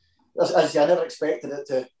 But as I say, I never expected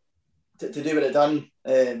it to do what it done.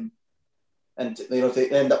 And to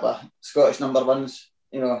end up with Scottish number ones,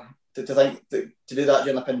 to think to do that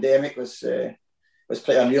during the pandemic was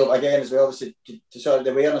pretty unreal. Again, as well, to sort of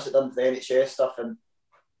the awareness it done for the NHS stuff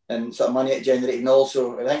and sort of money it generated, and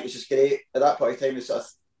also I think it was just great at that point in time. The sort of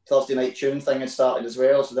Thursday night tune thing had started as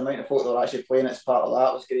well, so the amount of folk that were actually playing it as part of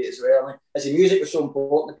that was great as well. And as the music was so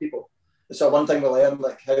important to people, it's sort of one thing we learned,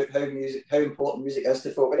 like how important music is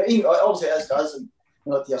to folk. And obviously it is to us and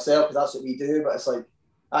to yourself, because that's what we do. But it's like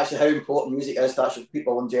actually how important music is to actually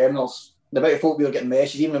people in general. The amount of folk we were getting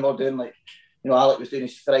messages, even when we were doing like, Alec was doing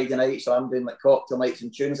his Friday nights, so I'm doing like cocktail nights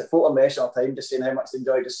and tunes. Like folk are messaging all the time, just saying how much they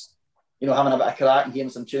enjoy just having a bit of crack and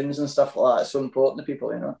hearing some tunes and stuff like that. It's so important to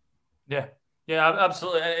people, Yeah,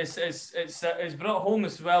 absolutely. It's brought home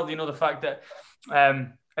as well. The fact that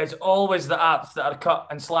it's always the arts that are cut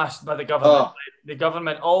and slashed by the government. Oh. The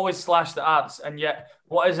government always slash the arts, and yet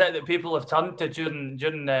what is it that people have turned to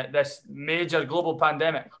during this major global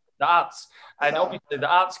pandemic? The arts. And obviously the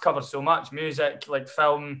arts cover so much, music, like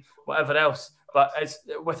film, whatever else. But it's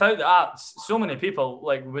without the arts, so many people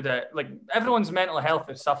would everyone's mental health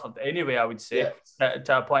has suffered anyway, I would say,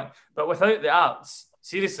 to a point. But without the arts,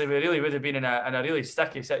 seriously, we really would have been in a really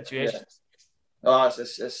sticky situation. Yeah. Oh,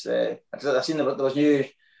 it's I've seen there was new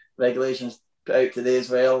regulations put out today as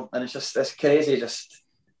well, and it's crazy. Just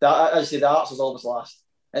that, as I say, the arts has always last.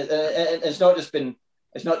 It's not just been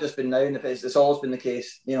now in the place. It's always been the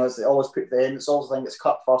case. It's always put the end. It's always the thing that's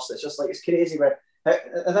cut first. It's just like it's crazy.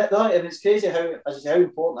 And it's crazy how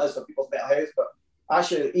important it is for people's mental health, but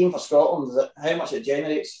actually even for Scotland, how much it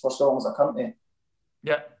generates for Scotland as a country.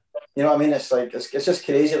 Yeah. You know what I mean? It's like it's just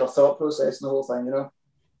crazy, the thought process and the whole thing.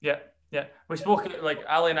 Yeah. We spoke,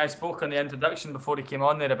 Ali and I spoke on the introduction before he came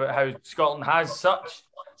on there about how Scotland has such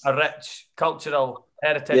a rich cultural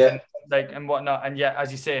heritage and whatnot, and yet,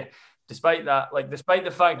 as you say, despite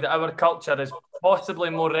the fact that our culture is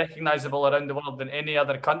possibly more recognisable around the world than any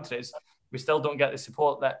other countries, we still don't get the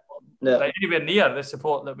support anywhere near the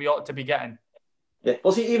support that we ought to be getting. Yeah,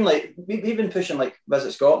 well, see, even we've been pushing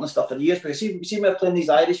Visit Scotland and stuff for years, because see we're playing these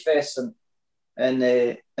Irish fests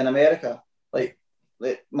in America, like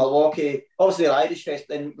Milwaukee. Obviously, they're Irish fest.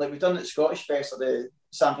 Then we've done the Scottish fest at the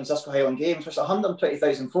San Francisco Highland Games, which is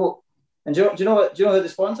 120,000 folk. And do you know who the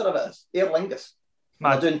sponsor of it is? Aer Lingus.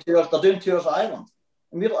 They're doing tours of Ireland,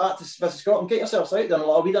 and we're like, to Visit Scotland, get yourselves out there.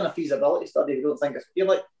 And we done a feasibility study. We don't think it's. You're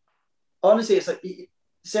like, honestly, it's like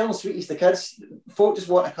selling sweeties to kids. Folk just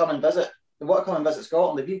want to come and visit. They want to come and visit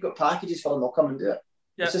Scotland. If you've got packages for them, they'll come and do it.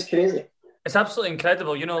 Yeah. It's just crazy. It's absolutely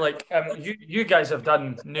incredible. You guys have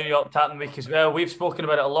done New York Tartan Week as well. We've spoken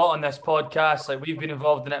about it a lot on this podcast. We've been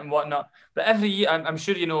involved in it and whatnot. But every year, I'm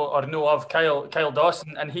sure you know of Kyle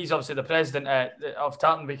Dawson, and he's obviously the president of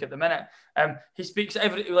Tartan Week at the minute. He speaks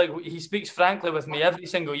frankly with me every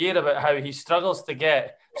single year about how he struggles to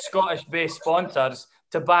get Scottish-based sponsors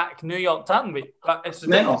to back New York Tartan Week. But it's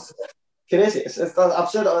ridiculous. Crazy. I've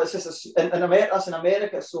said it. It's just in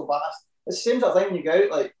America. It's so vast. It's the same sort of thing when you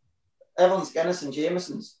go out. Everyone's Guinness and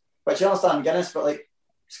Jameson's, which you understand Guinness, but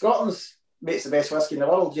Scotland's makes the best whiskey in the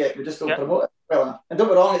world. Yet we just don't promote it well enough. And don't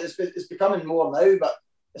get me wrong, it's becoming more now, but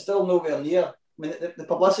it's still nowhere near. I mean, the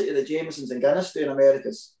publicity that Jameson's and Guinness do in America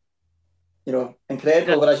is,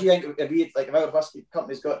 incredible. Whereas you think if our whiskey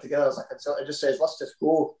companies got together, it just says let's just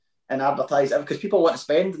go and advertise it, because people want to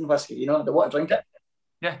spend in whiskey. They want to drink it.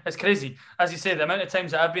 Yeah, it's crazy. As you say, the amount of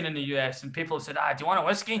times that I've been in the US and people have said, do you want a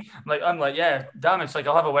whiskey? I'm like, yeah, damn, it's like,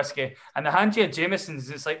 I'll have a whiskey. And the hand you at Jameson's,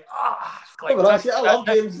 it's like, I love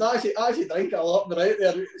James. I actually drink it a lot, but out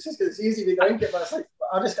there, it's just because it's easy to drink it. But it's like,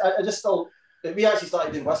 I just still, we actually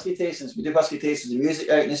started doing whiskey tastings. We do whiskey tastings of music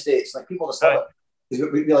out in the States. People just love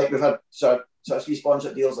it. We've had sort of three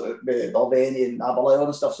sponsorship deals with Balvenie and Aberlour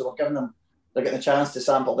and stuff. So we're giving them, they're getting a chance to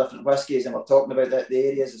sample different whiskies, and we're talking about the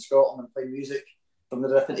areas of Scotland and playing music from the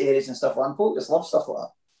different areas and stuff. And folk just love stuff like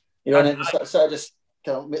that. And it sort of just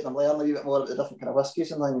kind of make them learn a wee bit more about the different kind of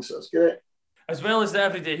whiskies and things. So it's great. As well as the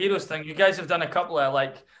Everyday Heroes thing, you guys have done a couple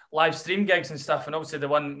of live stream gigs and stuff, and obviously the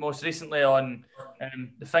one most recently on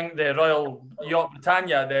the Royal Yacht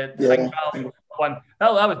Britannia, the Thing Valley one.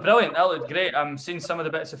 That was brilliant. That looked great. I'm seeing some of the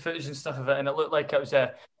bits of footage and stuff of it, and it looked like it was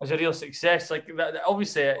a real success.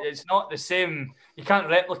 Obviously, it's not the same. You can't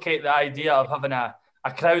replicate the idea of having a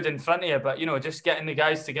crowd in front of you, but just getting the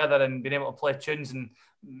guys together and being able to play tunes and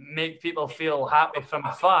make people feel happy from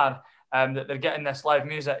afar that they're getting this live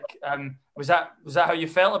music Was that how you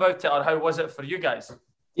felt about it, or how was it for you guys?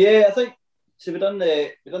 Yeah, I think so. We done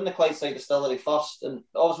the Clydeside Distillery first, and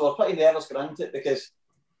obviously we're pretty nervous going into it because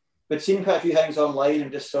we'd seen quite a few things online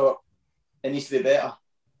and just thought it needs to be better.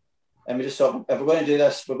 And we just thought, if we're going to do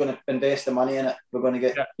this, we're going to invest the money in it. We're going to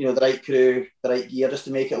get the right crew, the right gear, just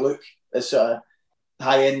to make it look as sort of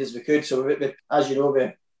high end as we could. So we, as you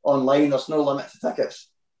know, online there's no limit to tickets,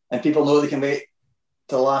 and people know they can wait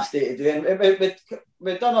till the last day to do it. And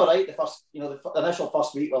we'd done all right the first, the initial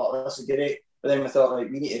first week. Well, like, this is great, but then we thought,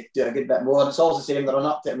 right, we need to do a good bit more. And it's always the same. They're on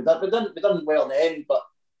up to it. We done well in the end, but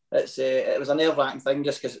it was a nerve-wracking thing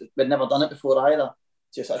just because we'd never done it before either.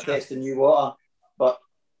 Just sort of testing new water, but.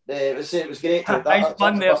 It was great. Nice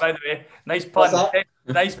pun there, by the way. Nice pun.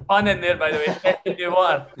 Nice pun in there, by the way. Testing new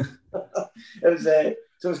water. It was so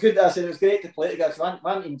it was good. I said it was great to play together. We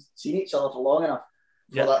hadn't even seen each other for long enough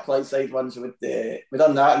for that Clydeside one. So we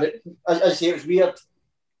done that. And as you say, it was weird.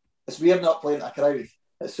 It's weird not playing to a crowd.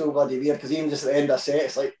 It's so bloody weird because even just at the end of the set,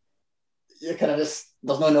 it's like you kind of just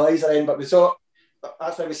there's no noise around. But we saw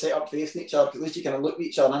that's why we set up facing each other because at least you kind of look at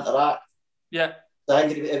each other and interact. Yeah. So I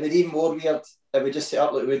think it'd be even more weird if we just set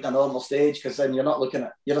up like we would in a normal stage because then you're just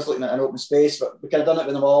looking at an open space. But we kind of done it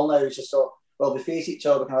with them all now. It's just thought, well, we face each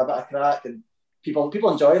other, we can have a bit of crack, and people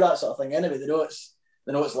enjoy that sort of thing anyway. They know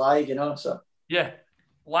it's live, So yeah.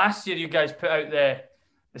 Last year you guys put out the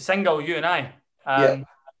single You and I,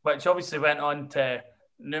 which obviously went on to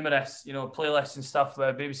numerous playlists and stuff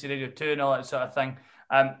with BBC Radio 2 and all that sort of thing.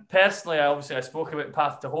 Personally, I spoke about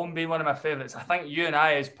Path to Home being one of my favourites. I think You and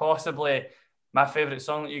I is possibly my favourite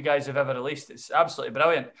song that you guys have ever released. It's absolutely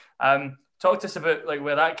brilliant. Talk to us about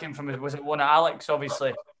where that came from. Was it one of Alex,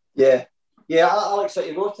 obviously? Yeah. Alex,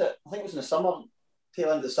 he wrote it. I think it was in the summer, tail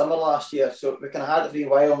end of the summer last year. So we kind of had it for a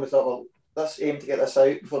while, and we thought, well, let's aim to get this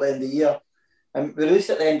out before the end of the year. And we released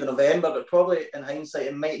it at the end of November, but probably in hindsight,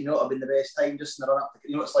 it might not have been the best time just in the run up.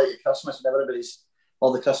 It's like at Christmas when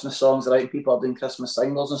all the Christmas songs are out and people are doing Christmas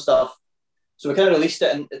singles and stuff. So we kind of released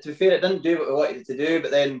it, and to be fair, it didn't do what we wanted it to do,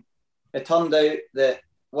 but then it turned out that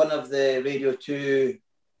one of the Radio 2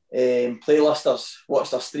 playlisters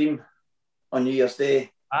watched our stream on New Year's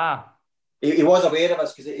Day. He was aware of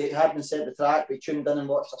us because it had been sent the track, but he tuned in and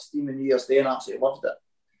watched our stream on New Year's Day and absolutely loved it.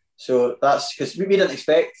 So that's because we didn't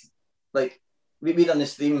expect, we done the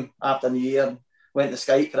stream after New Year, went to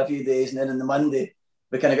Skype for a few days, and then on the Monday,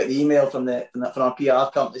 we kind of got the email from our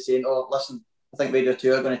PR company saying, oh, listen, I think Radio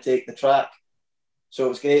 2 are going to take the track. So it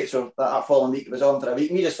was great. So that following week it was on for a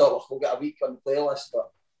week. We just thought, well, we'll get a week on the playlist,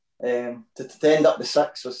 but to end up with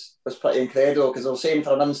 6 was pretty incredible because I was saying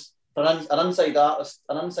for an unsigned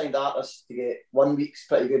artist to get 1 week's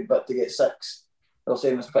pretty good, but to get 6, I was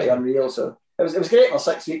saying was pretty unreal. So it was great for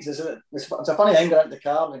 6 weeks, isn't it? It's a funny thing going into the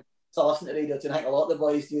car and start listening to Radio 2. I think a lot of the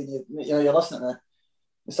boys do. You're listening to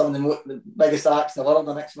some of the biggest acts in the world.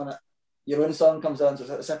 The next minute, your own song comes on.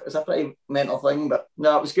 So it's a pretty mental thing. But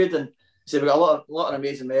no, it was good. And so we got a lot of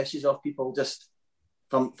amazing messages of people just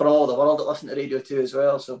from all over the world that listen to Radio 2 as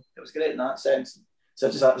well. So it was great in that sense. So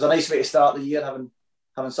it was a nice way to start the year,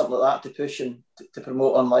 having something like that to push and to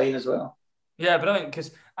promote online as well. Yeah, brilliant. Because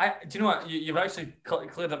do you know what? You've actually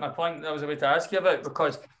cleared up my point that I was about to ask you about,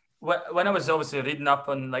 because when I was obviously reading up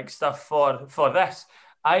on stuff for this,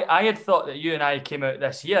 I had thought that You and I came out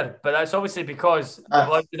this year, but that's obviously because the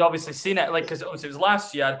boys had obviously seen it, because obviously it was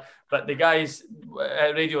last year, but the guys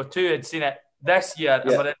at Radio 2 had seen it this year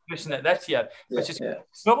and were pushing it this year, which is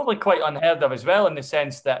probably quite unheard of as well, in the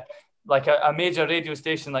sense that a major radio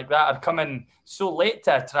station like that are coming so late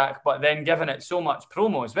to a track, but then giving it so much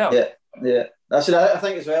promo as well. Yeah. That's it. I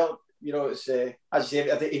think as well. It's as you say,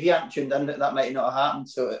 if you hadn't tuned in, that might not have happened.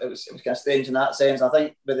 So it was kind of strange in that sense. I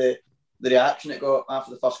think with the reaction it got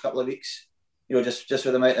after the first couple of weeks, just with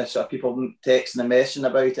the amount of sort of people texting and messaging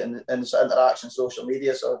about it and sort of interaction on social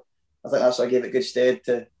media. So I think that's what gave it good stead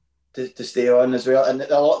to stay on as well. And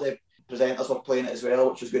a lot of the presenters were playing it as well,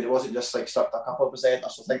 which was good. It wasn't just stuck to a couple of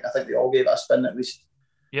presenters. I think they all gave it a spin at least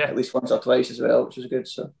once or twice as well, which was good.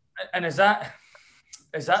 So and is that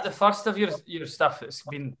the first of your stuff that's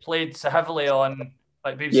been played so heavily on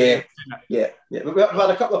BBC? Yeah. We've had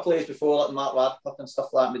a couple of plays before, like Mark Radcliffe and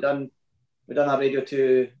stuff like that. We done a Radio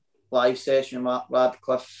 2 live session with Mark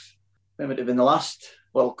Radcliffe. When would it have been the last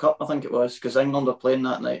World Cup? I think it was, because England were playing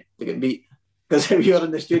that night. They get beat because we were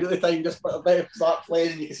in the studio at the time, just about to start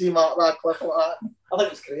playing, and you can see Mark Radcliffe like that. I think it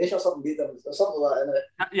was Croatia or something beat them, or something like that,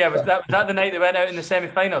 innit? Yeah, was that the night they went out in the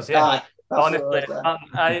semi-finals? Yeah. Aye. Honestly,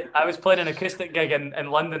 I was playing an acoustic gig in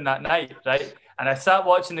London that night, right? And I sat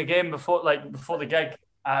watching the game before the gig,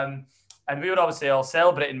 and and we were obviously all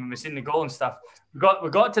celebrating when we seen the goal and stuff. We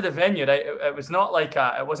got to the venue, right? It was not like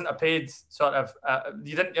it wasn't a paid sort of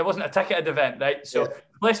it wasn't a ticketed event, right? So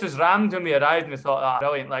the place was rammed when we arrived, and we thought,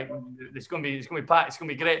 brilliant, like it's gonna be packed, it's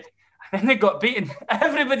gonna be great. And then they got beaten.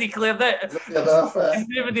 Everybody cleared out.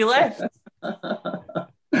 Everybody left.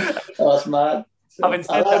 That's mad. So, that's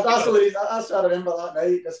the reason. That's I remember that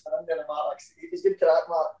night. Just in there, Mark. He's good crack,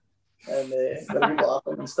 Mark, and they're good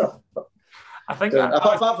laughing and stuff. But, I think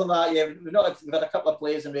apart from that, we've had a couple of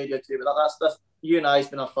plays on radio too, but that's you and I's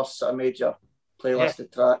been our first sort of major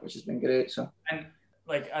playlisted track, which has been great. So, and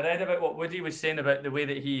like I read about what Woody was saying about the way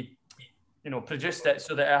that he, produced it,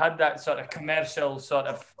 so that it had that sort of commercial sort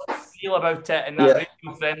of feel about it and that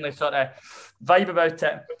radio friendly sort of vibe about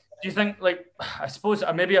it. Do you think, like, I suppose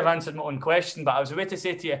maybe I've answered my own question, but I was about to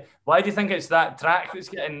say to you, why do you think it's that track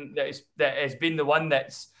that has been the one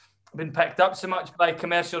that's been picked up so much by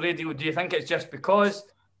commercial radio? Do you think it's just because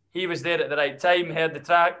he was there at the right time, heard the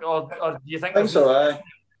track, or do you think? I think so.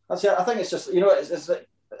 I think it's just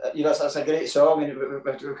it's a great song. I mean,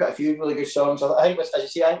 we've got a few really good songs. I think, as you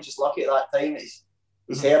see, I think it's just lucky at that time he's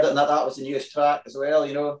heard it, and that was the newest track as well.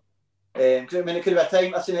 Because I mean, it could have been a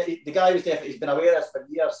time. I've seen it, the guy was definitely, he's been aware of this for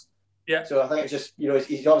years. Yeah. So I think it's just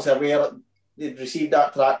he's obviously aware that they'd received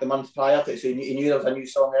that track the month prior to it, so he knew there was a new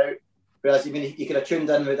song out. Whereas he could have tuned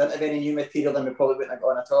in, we didn't have any new material, then we probably wouldn't have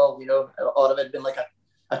gone at all, or if it had been like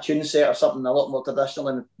a tune set or something a lot more traditional,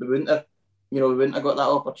 and we wouldn't have got that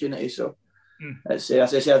opportunity. So it's,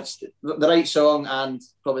 as I said, it's the right song and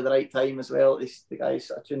probably the right time as well. At least the guys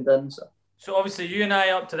sort of tuned in. So obviously you and I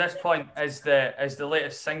up to this point is the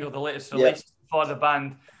latest single, the latest release for the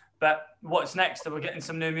band. But what's next? Are we getting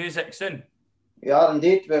some new music soon? We are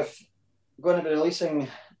indeed. We're going to be releasing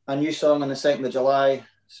a new song on the 2nd of July.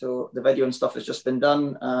 So the video and stuff has just been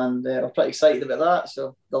done, and we're pretty excited about that.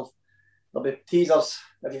 So there'll be teasers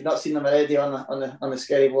if you've not seen them already on the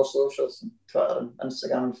Scary War socials, and Twitter and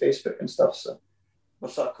Instagram and Facebook and stuff. So we're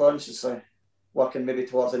sort of consciously working maybe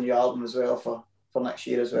towards a new album as well for next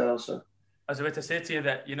year as well. So I was about to say to you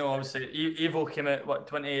that obviously Evo came out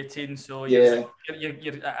 2018. So you're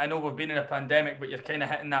I know we've been in a pandemic, but you're kind of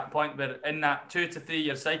hitting that point where in that 2 to 3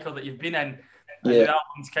 year cycle that you've been in, the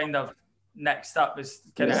album's kind of next up is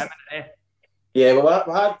kind of imminent, eh? Yeah,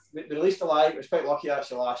 well, we released a live. It was quite lucky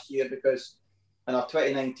actually last year, because in our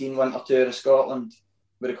 2019 winter tour of Scotland,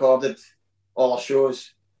 we recorded all our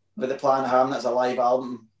shows with the plan of having it as a live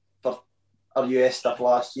album for our US stuff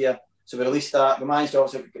last year. So we released that. We managed to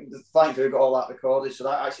obviously, thankfully, we got all that recorded. So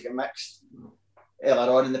that actually got mixed earlier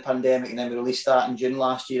on in the pandemic, and then we released that in June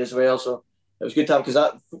last year as well. So it was good to have,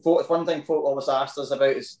 because it's one thing folk always asked us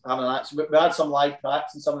about is having an act. We had some live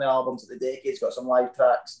tracks in some of the albums at the Decade's got some live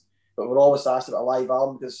tracks, but we're always asked about a live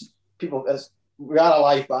album because we are a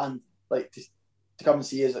live band. Like to come and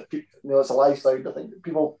see us, it's a live sound. I think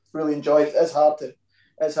people really enjoy it. It's hard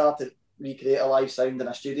to recreate a live sound in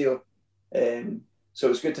a studio. So it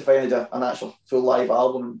was good to find an actual full live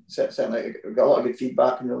album. Certainly, we got a lot of good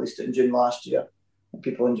feedback and released it in June last year, and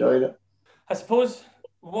people enjoyed it. I suppose.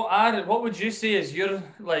 What would you say is your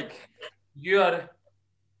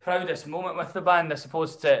proudest moment with the band? I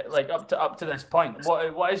suppose to like up to this point.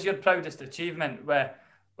 What is your proudest achievement with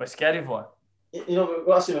Scary War? We've had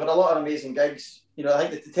a lot of amazing gigs. I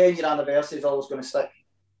think the 10-year anniversary is always going to stick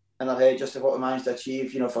in our head, just of what we managed to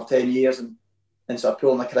achieve. For 10 years and sort of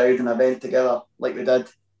pulling the crowd and event together like we did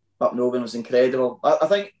up in Oban was incredible. I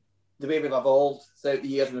think the way we've evolved throughout the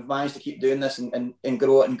years, and we've managed to keep doing this and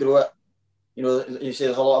grow it and grow it. You say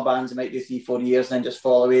there's a lot of bands that might do 3-4 years and then just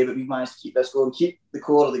fall away, but we've managed to keep this going, keep the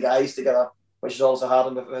core of the guys together, which is also hard.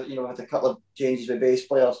 And we've had a couple of changes with bass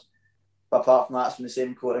players, but apart from that, it's from the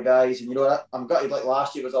same core of guys. And I'm gutted. Like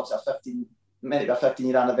last year was obviously a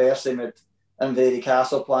 15-year anniversary with Inveraray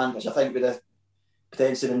Castle planned, which I think would have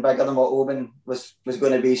potentially been bigger than what Oban was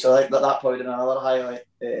going to be. So I think that probably been another highlight.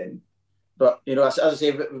 But as I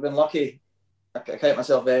say, we've been lucky. I count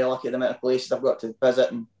myself very lucky at the amount of places I've got to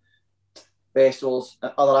visit and festivals,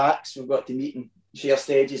 other acts we've got to meet and share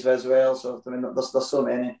stages with as well. So I mean, there's so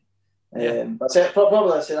many. But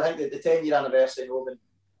probably I think the 10-year anniversary in Oban,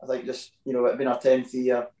 I think just it'd been our 10th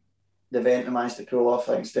year. The event we managed to pull off,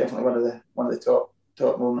 I think it's definitely one of the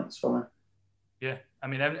top moments for me. Yeah, I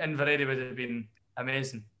mean, Inveraray would have been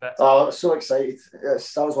amazing. But I was so excited. That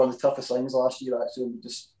was one of the toughest things last year. Actually,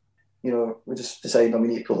 we just decided we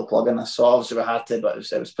need to pull the plug on this. So obviously we had to, but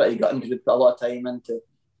it was pretty gutting because we put a lot of time into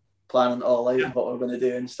planning it all out and what we were going to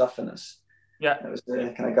do and stuff, and it was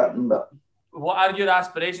kind of gutting. But what are your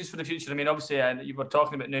aspirations for the future? I mean, obviously you were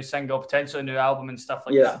talking about new single, potentially a new album and stuff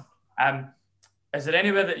like that. Is there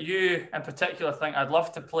anywhere that you in particular think I'd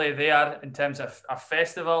love to play there in terms of a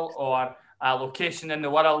festival or a location in the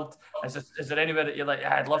world? Is there anywhere that you're like,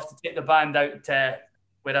 I'd love to take the band out to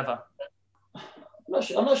wherever?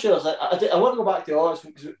 I'm not sure. I want to go back to Oz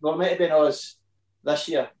because we might have been Oz this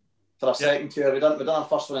year for a second tour. We done our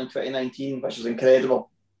first one in 2019, which was incredible.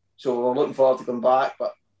 So we're looking forward to going back,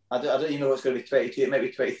 but I don't even know it's going to be 22. It might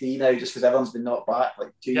be 23 now, just because everyone's been knocked back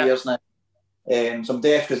like 2 years now. So I'm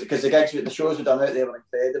deaf because the gigs, the shows we've done out there were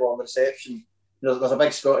incredible, and the reception. There's a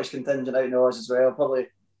big Scottish contingent out in Oz as well, probably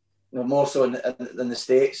more so than the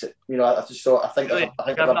States. I just thought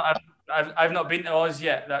I've not been to Oz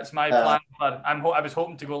yet. That's my plan. I was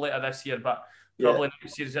hoping to go later this year, but probably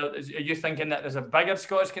next year's out. Are you thinking that there's a bigger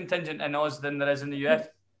Scottish contingent in Oz than there is in the US?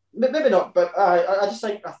 Maybe not, but I just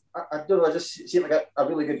think I don't know. I just seem like a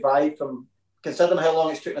really good vibe from considering how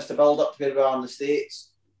long it's taken us to build up to where we are in the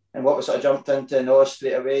States and what we sort of jumped into in Oz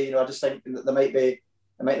straight away. I just think that it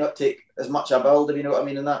might not take as much a build, if you know what I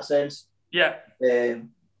mean, in that sense. Yeah.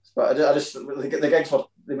 But I just the gigs were.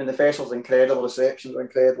 I mean, the festival's incredible, receptions were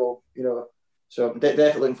incredible. So I'm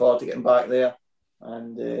definitely looking forward to getting back there,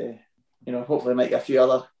 and hopefully might get a few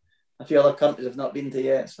other countries I've not been to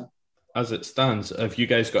yet. So. As it stands, have you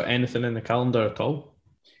guys got anything in the calendar at all?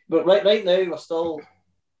 But right now we're still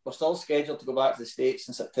scheduled to go back to the States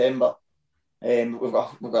in September. We've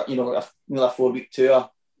got a 4-week tour.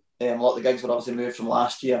 A lot of the gigs were obviously moved from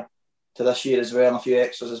last year to this year as well, and a few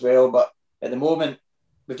extras as well. But at the moment,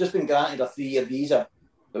 we've just been granted a 3-year visa,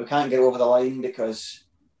 but we can't get over the line because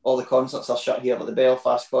all the concerts are shut here, like the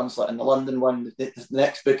Belfast concert and the London one. The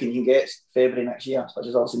next booking you can get is February next year, which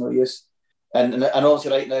is obviously no use. And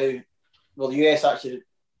obviously right now, the US actually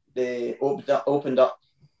they opened up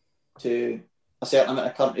to a certain amount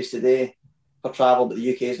of countries today for travel, but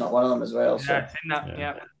the UK is not one of them as well. So. Yeah, I've seen that.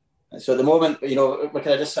 Yeah. So at the moment, we're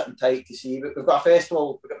kind of just sitting tight to see. We've got a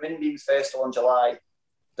festival. We've got Moonbeams Festival in July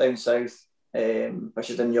down south, which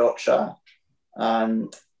is in Yorkshire,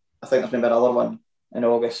 and I think there's maybe another one in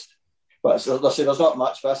August. But there's not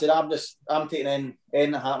much. But I said I'm taking in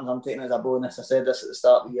anything that happens. I'm taking it as a bonus. I said this at the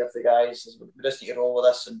start of the year for the guys. We just need to roll with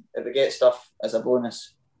this, and if we get stuff as a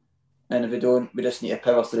bonus, and if we don't, we just need to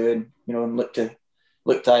power through and look to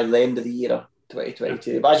either the end of the year or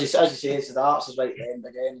 2022. But as you say, the arts is right at the end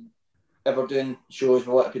again. If we're doing shows,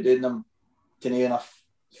 we want to be doing them to near enough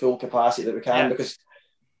full capacity that we can, because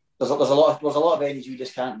there's a lot of venues you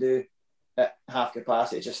just can't do at half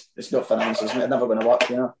capacity. It's not financial. It's never going to work,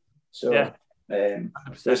 So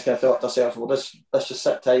just kind of thought to ourselves, well, let's just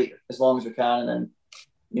sit tight as long as we can, and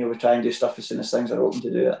then we try and do stuff as soon as things are open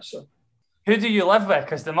to do it. So, who do you live with?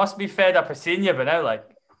 Because they must be fed up of seeing you by now, like.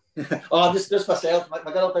 Oh, just myself.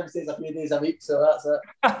 My girlfriend stays a few days a week, so that's it.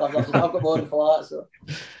 I've got my own flat, so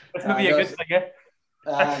it's gonna be a good thing,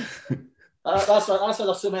 yeah. That's why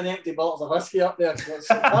there's so many empty bottles of whiskey up there. That's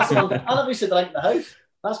the one I never used to drink in the house.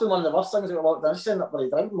 That's been one of the worst things about lockdown. I just end up really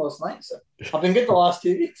drinking most nights. So I've been good the last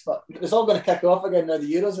 2 weeks, but it's all going to kick off again now.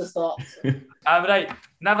 The Euros will start. So. Right.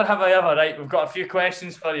 Never have I ever. Right. We've got a few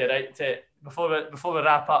questions for you. Right. Before we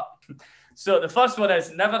wrap up. So the first one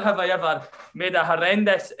is: never have I ever made a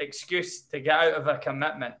horrendous excuse to get out of a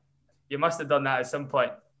commitment. You must have done that at some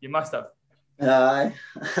point. You must have. Aye.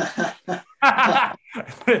 I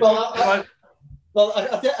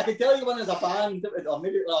can tell you one as a band, or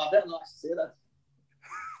maybe I better not say this.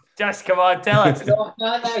 Just come on, tell us. No,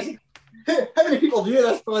 I can't actually. How many people do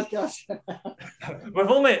this podcast?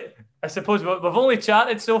 I suppose we've only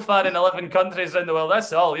chatted so far in 11 countries around the world.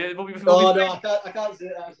 That's all. I can't say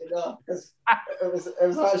it actually. No, because it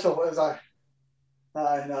was actual. It was like,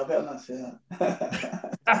 no, I better not say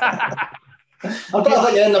that.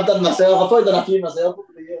 I've done myself. I've probably done a few myself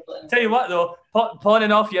over the year. Tell you what though,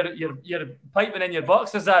 pawning off your piping in your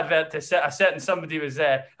boxers advert to a certain somebody was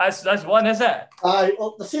there. That's one, is it? Aye,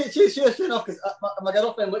 well, she's fair enough, because my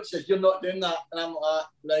girlfriend looks says, "You're not doing that," and I'm like,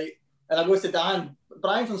 right. And I goes to Dan.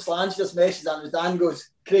 Brian from Slange just messaged Dan, and Dan goes,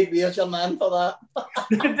 "Craig Weir's your man for that."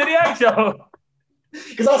 Did he actually?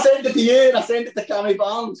 Because I sent it to you and I sent it to Cammy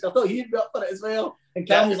Barnes. I thought he'd be up for it as well. And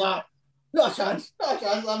Cammy's like, not a chance,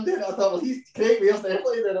 I'm doing it. I thought, well, Craig Weir's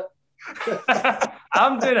definitely doing it.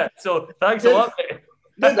 I'm doing it. So thanks a lot.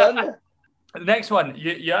 Good done. The next one,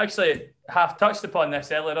 you actually half touched upon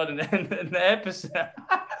this earlier on in the episode.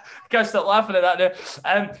 Can't stop laughing at that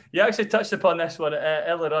now. You actually touched upon this one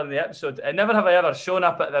earlier on in the episode. Never have I ever shown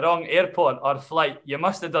up at the wrong airport or flight. You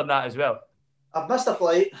must have done that as well. I've missed a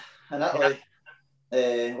flight in Italy.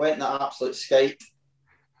 Went in an absolute skite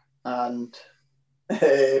and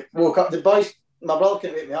woke up. The boys, my brother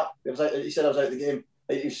couldn't wake me up. He said I was out of the game.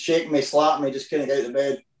 He was shaking me, slapping me, just couldn't get out of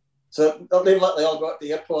bed. So they literally all got to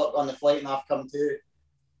the airport on the flight, and I've come to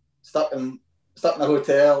stuck in a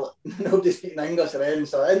hotel. Nobody speaking English or anything.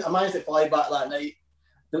 So I managed to fly back that night.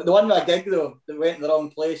 The one with a gig though that went in the wrong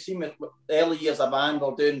place. See, the early years of band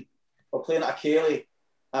we're playing at a Cayley,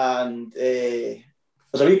 and there's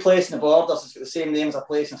a wee place in the Borders. It's got the same name as a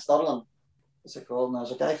place in Stirling. What's it called? And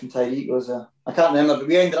there's a guy from Tyreek goes there. I can't remember, but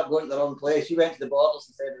we ended up going to the wrong place. We went to the Borders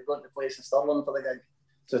and said we were going to the place in Stirling for the gig.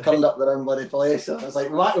 So we turned up the wrong bloody place. So I was like,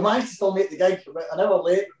 we managed to still make the gig. An hour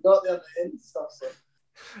late, we got there at the end and stuff. So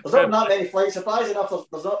there's not been that many flights. Surprisingly enough,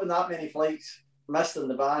 there's not been that many flights missed in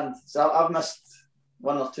the band. So I've missed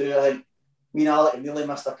one or two. I think me and Alec nearly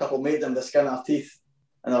missed a couple, made them the skin of our teeth.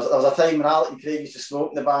 And there was a time when Alec and Craig used to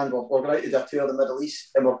smoke in the band. We're going out to do a tour of the Middle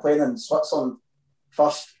East, and we're playing in Switzerland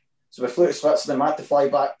first. So we flew to Switzerland, we had to fly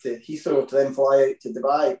back to Heathrow to then fly out to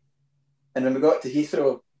Dubai. And when we got to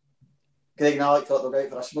Heathrow, Craig and Alec thought they were out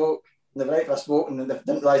for a smoke. And they were out for a smoke, and they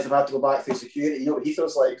didn't realise they had to go back through security. You know what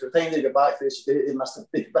Heathrow's like. So the time they got back through security, they missed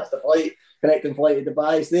a flight, connecting flight to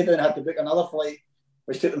Dubai. So they then had to book another flight,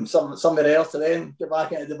 which took them somewhere else to then get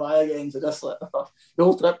back into Dubai again. So just like the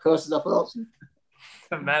whole trip cost us a fortune.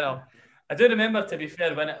 Mental. I do remember, to be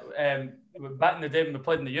fair, when back in the day when we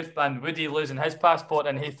played in the youth band, Woody losing his passport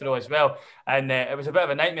in Heathrow as well, and it was a bit of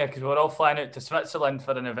a nightmare because we were all flying out to Switzerland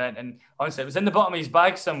for an event, and honestly, it was in the bottom of his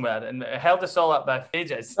bag somewhere, and it held us all up by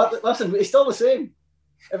ages. Listen, he's still the same.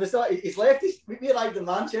 If it's not, he's left. We arrived in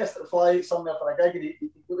Manchester to fly out somewhere for a gig, and he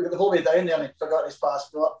the whole way down there, and he forgot his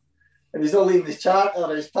passport, and he's not leaving his chart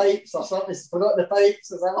or his pipes or something. He's forgotten the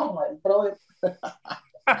pipes. I was like, oh my, brilliant.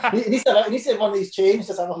 he said one of these chains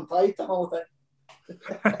just haven't tied him all the time.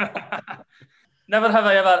 Never have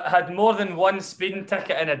I ever had more than one speeding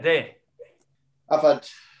ticket in a day. I've had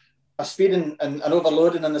a speeding and an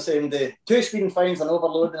overloading in the same day. 2 speeding fines and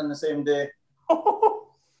overloading in the same day.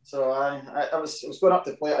 So I was going up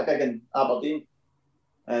to play at a gig in Aberdeen,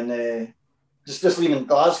 and just leaving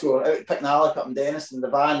Glasgow, out picking Alec up in Dennis in the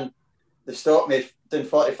van. They stopped me doing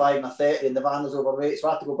 45 and a 30, and the van was overweight, so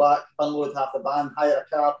I had to go back, unload half the van, hire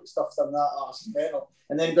a car, put stuff in that. Oh, it's mental.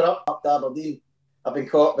 And then got up to Aberdeen. I've been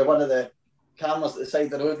caught by one of the cameras at the side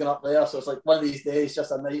of the road going up there, so it's like one of these days,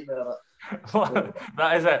 just a nightmare.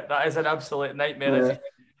 That is it. That is an absolute nightmare.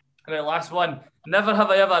 Yeah. Right, last one. Never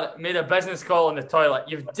have I ever made a business call on the toilet.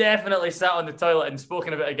 You've definitely sat on the toilet and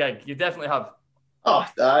spoken about a gig. You definitely have. Oh,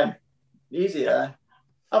 damn. Easy,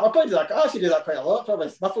 I probably do that. I actually do that quite a lot, probably.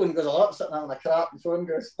 My phone goes a lot, sitting there on a crap, the phone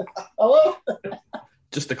goes, hello?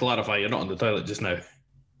 Just to clarify, you're not on the toilet just now.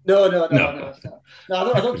 No. I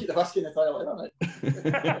don't keep the whiskey in the toilet.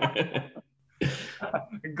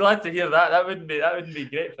 I'm glad to hear that. That wouldn't be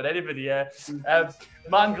great for anybody.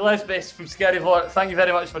 Martin Gillespie from Scary Vort, thank you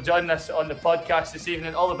very much for joining us on the podcast this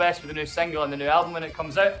evening. All the best with the new single and the new album when it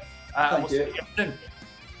comes out. Thank we'll you. see you soon.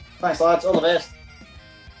 Thanks, lads. All the best.